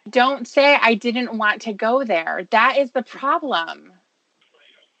there. Don't say I didn't want to go there. That is the problem.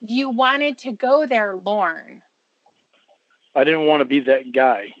 You wanted to go there, Lorne. I didn't want to be that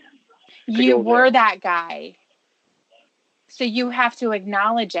guy. You were that guy. So you have to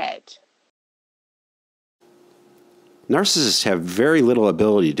acknowledge it. Narcissists have very little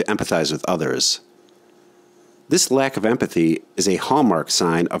ability to empathize with others. This lack of empathy is a hallmark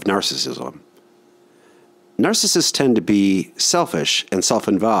sign of narcissism. Narcissists tend to be selfish and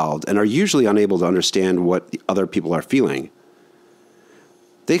self-involved and are usually unable to understand what the other people are feeling.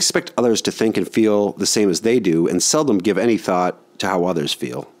 They expect others to think and feel the same as they do and seldom give any thought to how others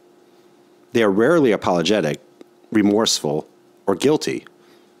feel. They are rarely apologetic, remorseful, or guilty.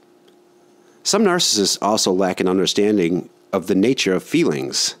 Some narcissists also lack an understanding of the nature of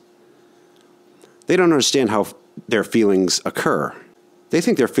feelings. They don't understand how their feelings occur. They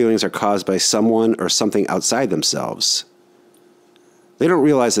think their feelings are caused by someone or something outside themselves. They don't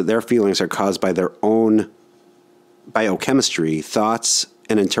realize that their feelings are caused by their own biochemistry, thoughts,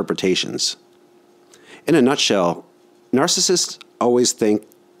 and interpretations. In a nutshell, narcissists always think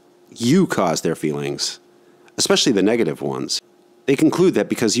you caused their feelings, especially the negative ones. They conclude that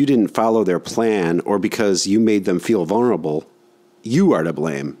because you didn't follow their plan or because you made them feel vulnerable, you are to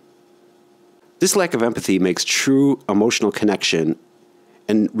blame. This lack of empathy makes true emotional connection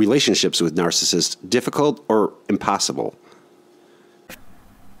and relationships with narcissists difficult or impossible.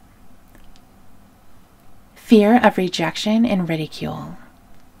 Fear of rejection and ridicule.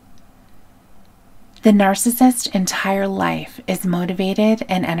 The narcissist's entire life is motivated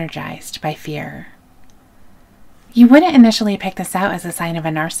and energized by fear. You wouldn't initially pick this out as a sign of a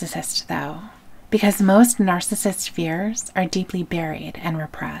narcissist, though, because most narcissist fears are deeply buried and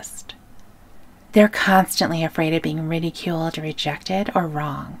repressed. They're constantly afraid of being ridiculed, rejected, or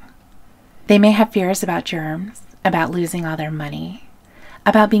wrong. They may have fears about germs, about losing all their money,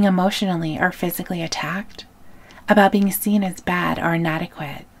 about being emotionally or physically attacked, about being seen as bad or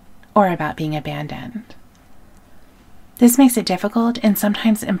inadequate, or about being abandoned. This makes it difficult and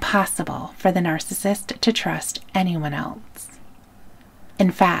sometimes impossible for the narcissist to trust anyone else. In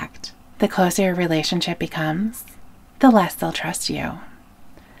fact, the closer your relationship becomes, the less they'll trust you.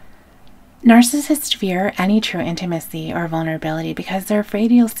 Narcissists fear any true intimacy or vulnerability because they're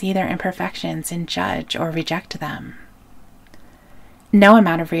afraid you'll see their imperfections and judge or reject them. No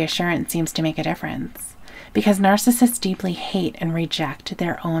amount of reassurance seems to make a difference, because narcissists deeply hate and reject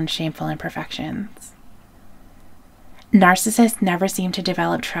their own shameful imperfections. Narcissists never seem to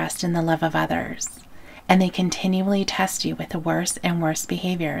develop trust in the love of others, and they continually test you with worse and worse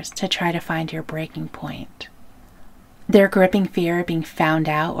behaviors to try to find your breaking point. Their gripping fear of being found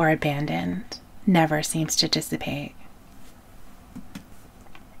out or abandoned never seems to dissipate.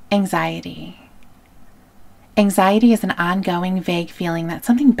 Anxiety. Anxiety is an ongoing, vague feeling that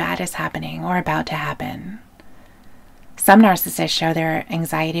something bad is happening or about to happen. Some narcissists show their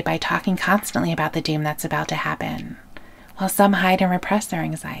anxiety by talking constantly about the doom that's about to happen, while some hide and repress their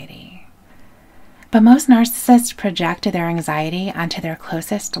anxiety. But most narcissists project their anxiety onto their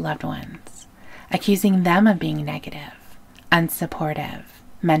closest loved ones, accusing them of being negative, unsupportive,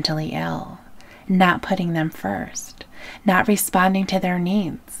 mentally ill, not putting them first, not responding to their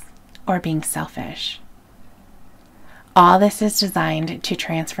needs, or being selfish. All this is designed to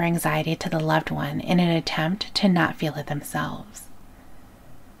transfer anxiety to the loved one in an attempt to not feel it themselves.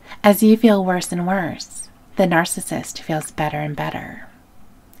 As you feel worse and worse, the narcissist feels better and better.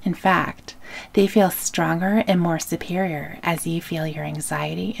 In fact, they feel stronger and more superior as you feel your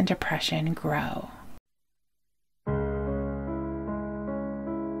anxiety and depression grow.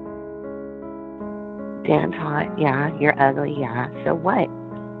 Dan's hot, yeah. You're ugly, yeah. So what?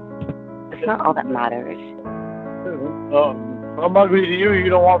 It's not all that matters. I'm ugly to you. You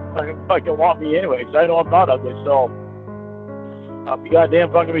don't fucking want me anyway, because I know I'm not ugly. So I'll be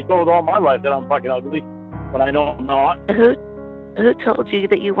goddamn fucking be told all my life that I'm fucking ugly, when I know I'm not. Who told you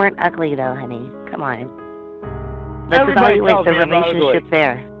that you weren't ugly, though, honey? Come on. Let's Everybody evaluate the tells me I'm not relationship ugly.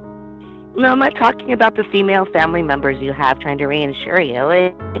 there. No, I'm not talking about the female family members you have trying to reassure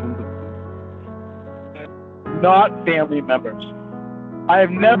you. Not family members. I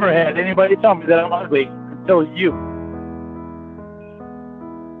have never had anybody tell me that I'm ugly until you.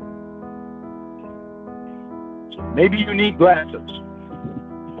 So maybe you need glasses.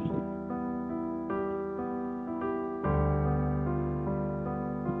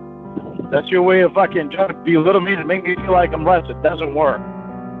 That's your way of fucking trying to belittle me to make me feel like I'm less. It doesn't work.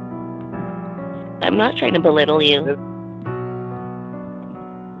 I'm not trying to belittle you.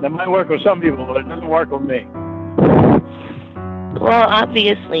 That might work with some people, but it doesn't work with me. Well,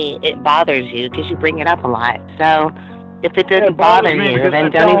 obviously, it bothers you because you bring it up a lot. So, if it doesn't bother you, then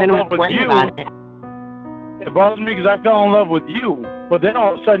don't even worry about it. It bothers me because I fell in love with you, but then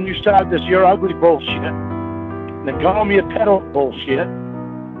all of a sudden you start this "you're ugly" bullshit, and then calling me a pedo bullshit,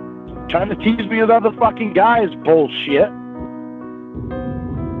 trying to tease me with other fucking guys bullshit.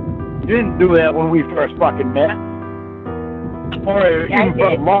 You didn't do that when we first fucking met, or even for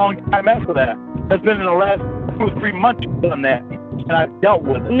a long time after that. That's been in the last 2 or 3 months you've done that, and I've dealt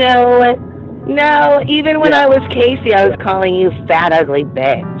with it. No, even when I was Casey, I was calling you fat, ugly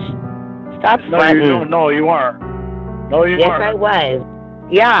bitch. Stop fronting. No, you weren't. No, you weren't. Yes, I was.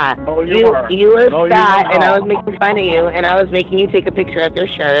 Yeah. No, you weren't. You were No, you fat, weren't. and I was making fun of you, and I was making you take a picture of your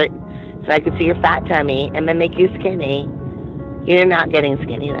shirt so I could see your fat tummy, and then make you skinny. You're not getting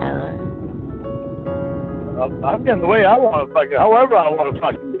skinny, though. I'm getting the way I want to fucking, however I want to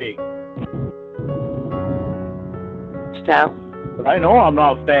fucking be. So? But I know I'm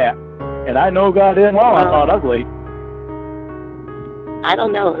not fat, and I know goddamn well I'm not ugly. I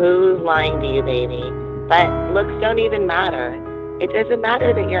don't know who's lying to you, baby, but looks don't even matter. It doesn't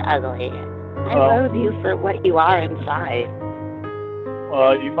matter that you're ugly. I loathe you for what you are inside.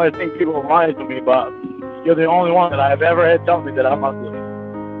 You might think people are lying to me, but you're the only one that I've ever had tell me that I'm ugly.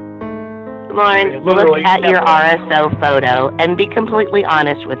 Lorne, look at your RSO photo and be completely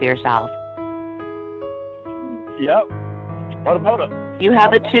honest with yourself. Yep. What about it? You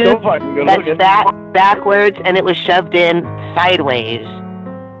have a tooth that's backwards and it was shoved in sideways.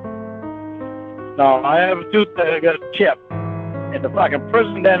 No, I have a tooth that got chipped, and the fucking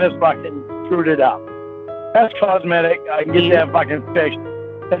prison dentist fucking screwed it up. That's cosmetic. I can get that fucking fixed.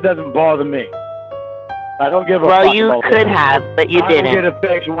 That doesn't bother me. I don't give a fuck. Well, you could have, but you didn't. I will get it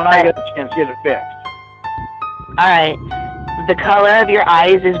fixed when I get the chance to get it fixed. All right. The color of your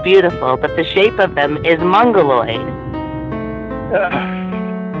eyes is beautiful, but the shape of them is mongoloid.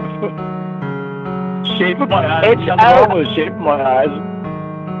 Shape of my eyes. It's wrong with the shape of my eyes.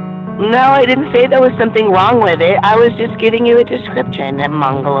 No, I didn't say there was something wrong with it. I was just giving you a description of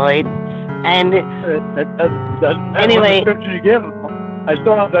mongoloid. And anyway, the description you give, I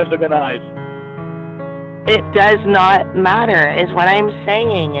still have those looking eyes. It does not matter, is what I'm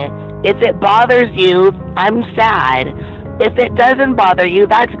saying. If it bothers you, I'm sad. If it doesn't bother you,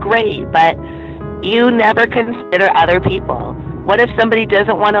 that's great, but you never consider other people. What if somebody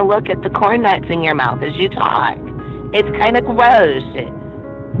doesn't want to look at the corn nuts in your mouth as you talk? It's kind of gross.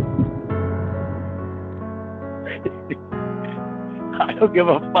 I don't give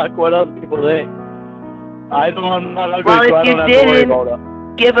a fuck what other people think. I'm not ugly, well, so I don't have to worry about it. If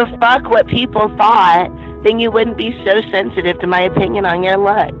you didn't give a fuck what people thought, then you wouldn't be so sensitive to my opinion on your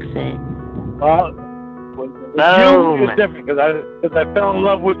looks. Well, with you, it's different, because I fell in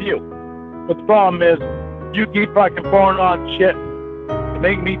love with you. But the problem is, you keep fucking pouring on shit to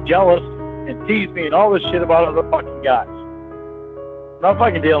make me jealous and tease me and all this shit about other fucking guys. I'm not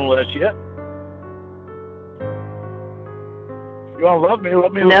fucking dealing with that shit. If you want to love me,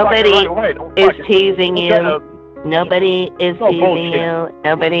 let me Nobody right away. is teasing you. Nobody is teasing you.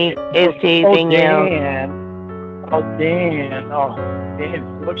 Nobody is teasing you. Dan. Oh, Dan. Oh, Dan,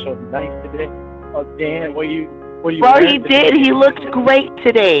 you look so nice today. Oh, Dan, what you Well, he did. He looked great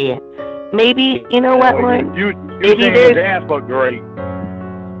today. Maybe, you know what, Lorne? You Maybe think there's the dance look great.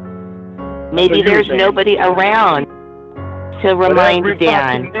 maybe So there's saying. nobody around to But remind every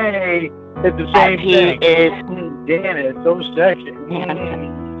Dan fucking day, it's the that same he thing. is. Dan is so sexy.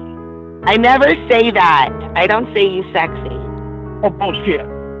 I never say that. I don't say you sexy. Oh, bullshit.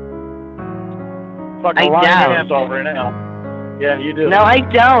 Fucking I lying don't. ass over now. Yeah, you do. No, I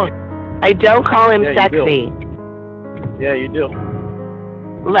don't. I don't call him Yeah, you sexy. Yeah, you do.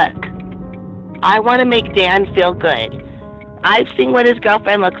 Look, I want to make Dan feel good. I've seen what his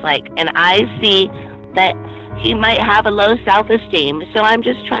girlfriend looks like, and I see that he might have a low self-esteem, so I'm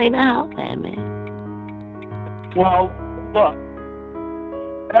just trying to help him. Well, look,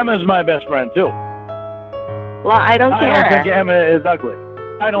 Emma's my best friend, too. Well, I don't care. I don't think Emma is ugly.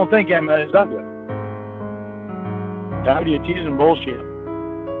 I don't think Emma is ugly. Tired of you teasing bullshit.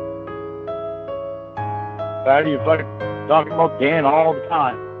 Tired of you fucking talking about Dan all the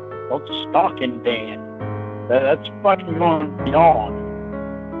time. About stalking Dan. That's fucking going beyond.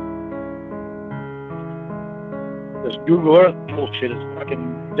 This Google Earth bullshit is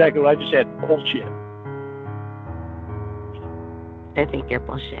fucking exactly what I just said. Bullshit. I think you're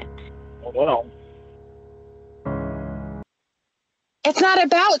bullshit. Oh, well. It's not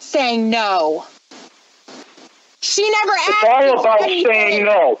about saying no. She never asked. It's all about saying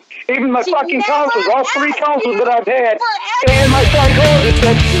no. Even my fucking counselors, all 3 counselors that I've had, and my psychologist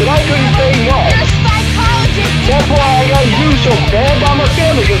said that I couldn't say no. That's why I got used so bad by my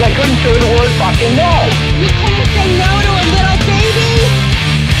family, because I couldn't say the word fucking no. You couldn't say no to a little baby?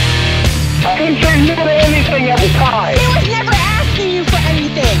 I couldn't say no to anything at the time. She was never asking you for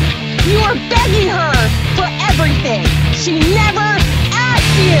anything. You were begging her for everything. She never